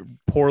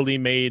poorly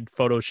made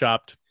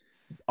photoshopped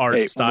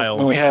art style.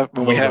 When we have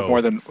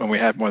more than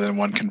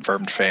one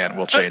confirmed fan,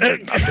 we'll change it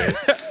and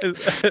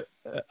update it.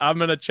 I'm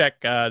gonna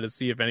check to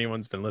see if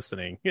anyone's been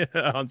listening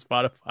on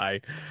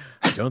Spotify.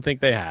 I don't think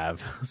they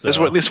have. So. There's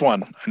at least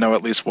one. I know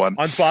at least one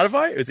on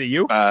Spotify. Is it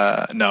you?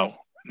 No,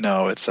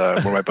 it's one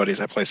of my buddies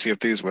I play Sea of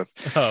Thieves with.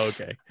 Oh,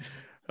 okay.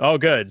 Oh,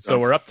 good. So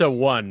we're up to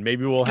one.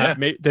 Maybe we'll have.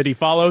 Did he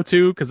follow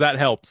too? Because that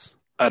helps.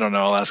 I don't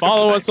know. I'll ask.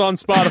 Follow us on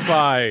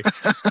Spotify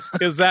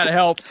because that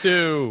helps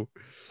too.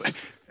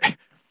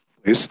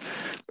 Please.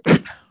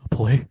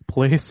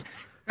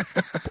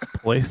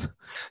 Please.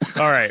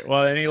 All right.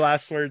 Well, any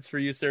last words for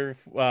you, sir?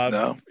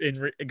 No.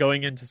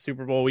 Going into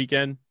Super Bowl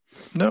weekend?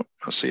 No.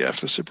 I'll see you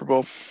after the Super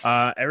Bowl.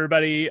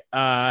 Everybody,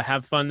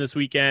 have fun this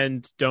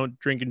weekend. Don't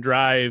drink and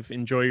drive.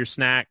 Enjoy your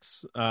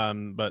snacks.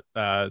 But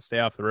stay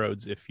off the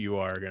roads if you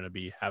are going to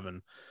be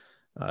having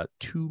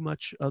too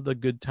much of the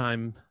good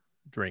time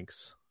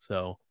drinks.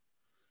 So,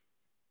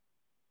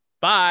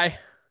 bye.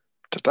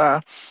 Ta-ta.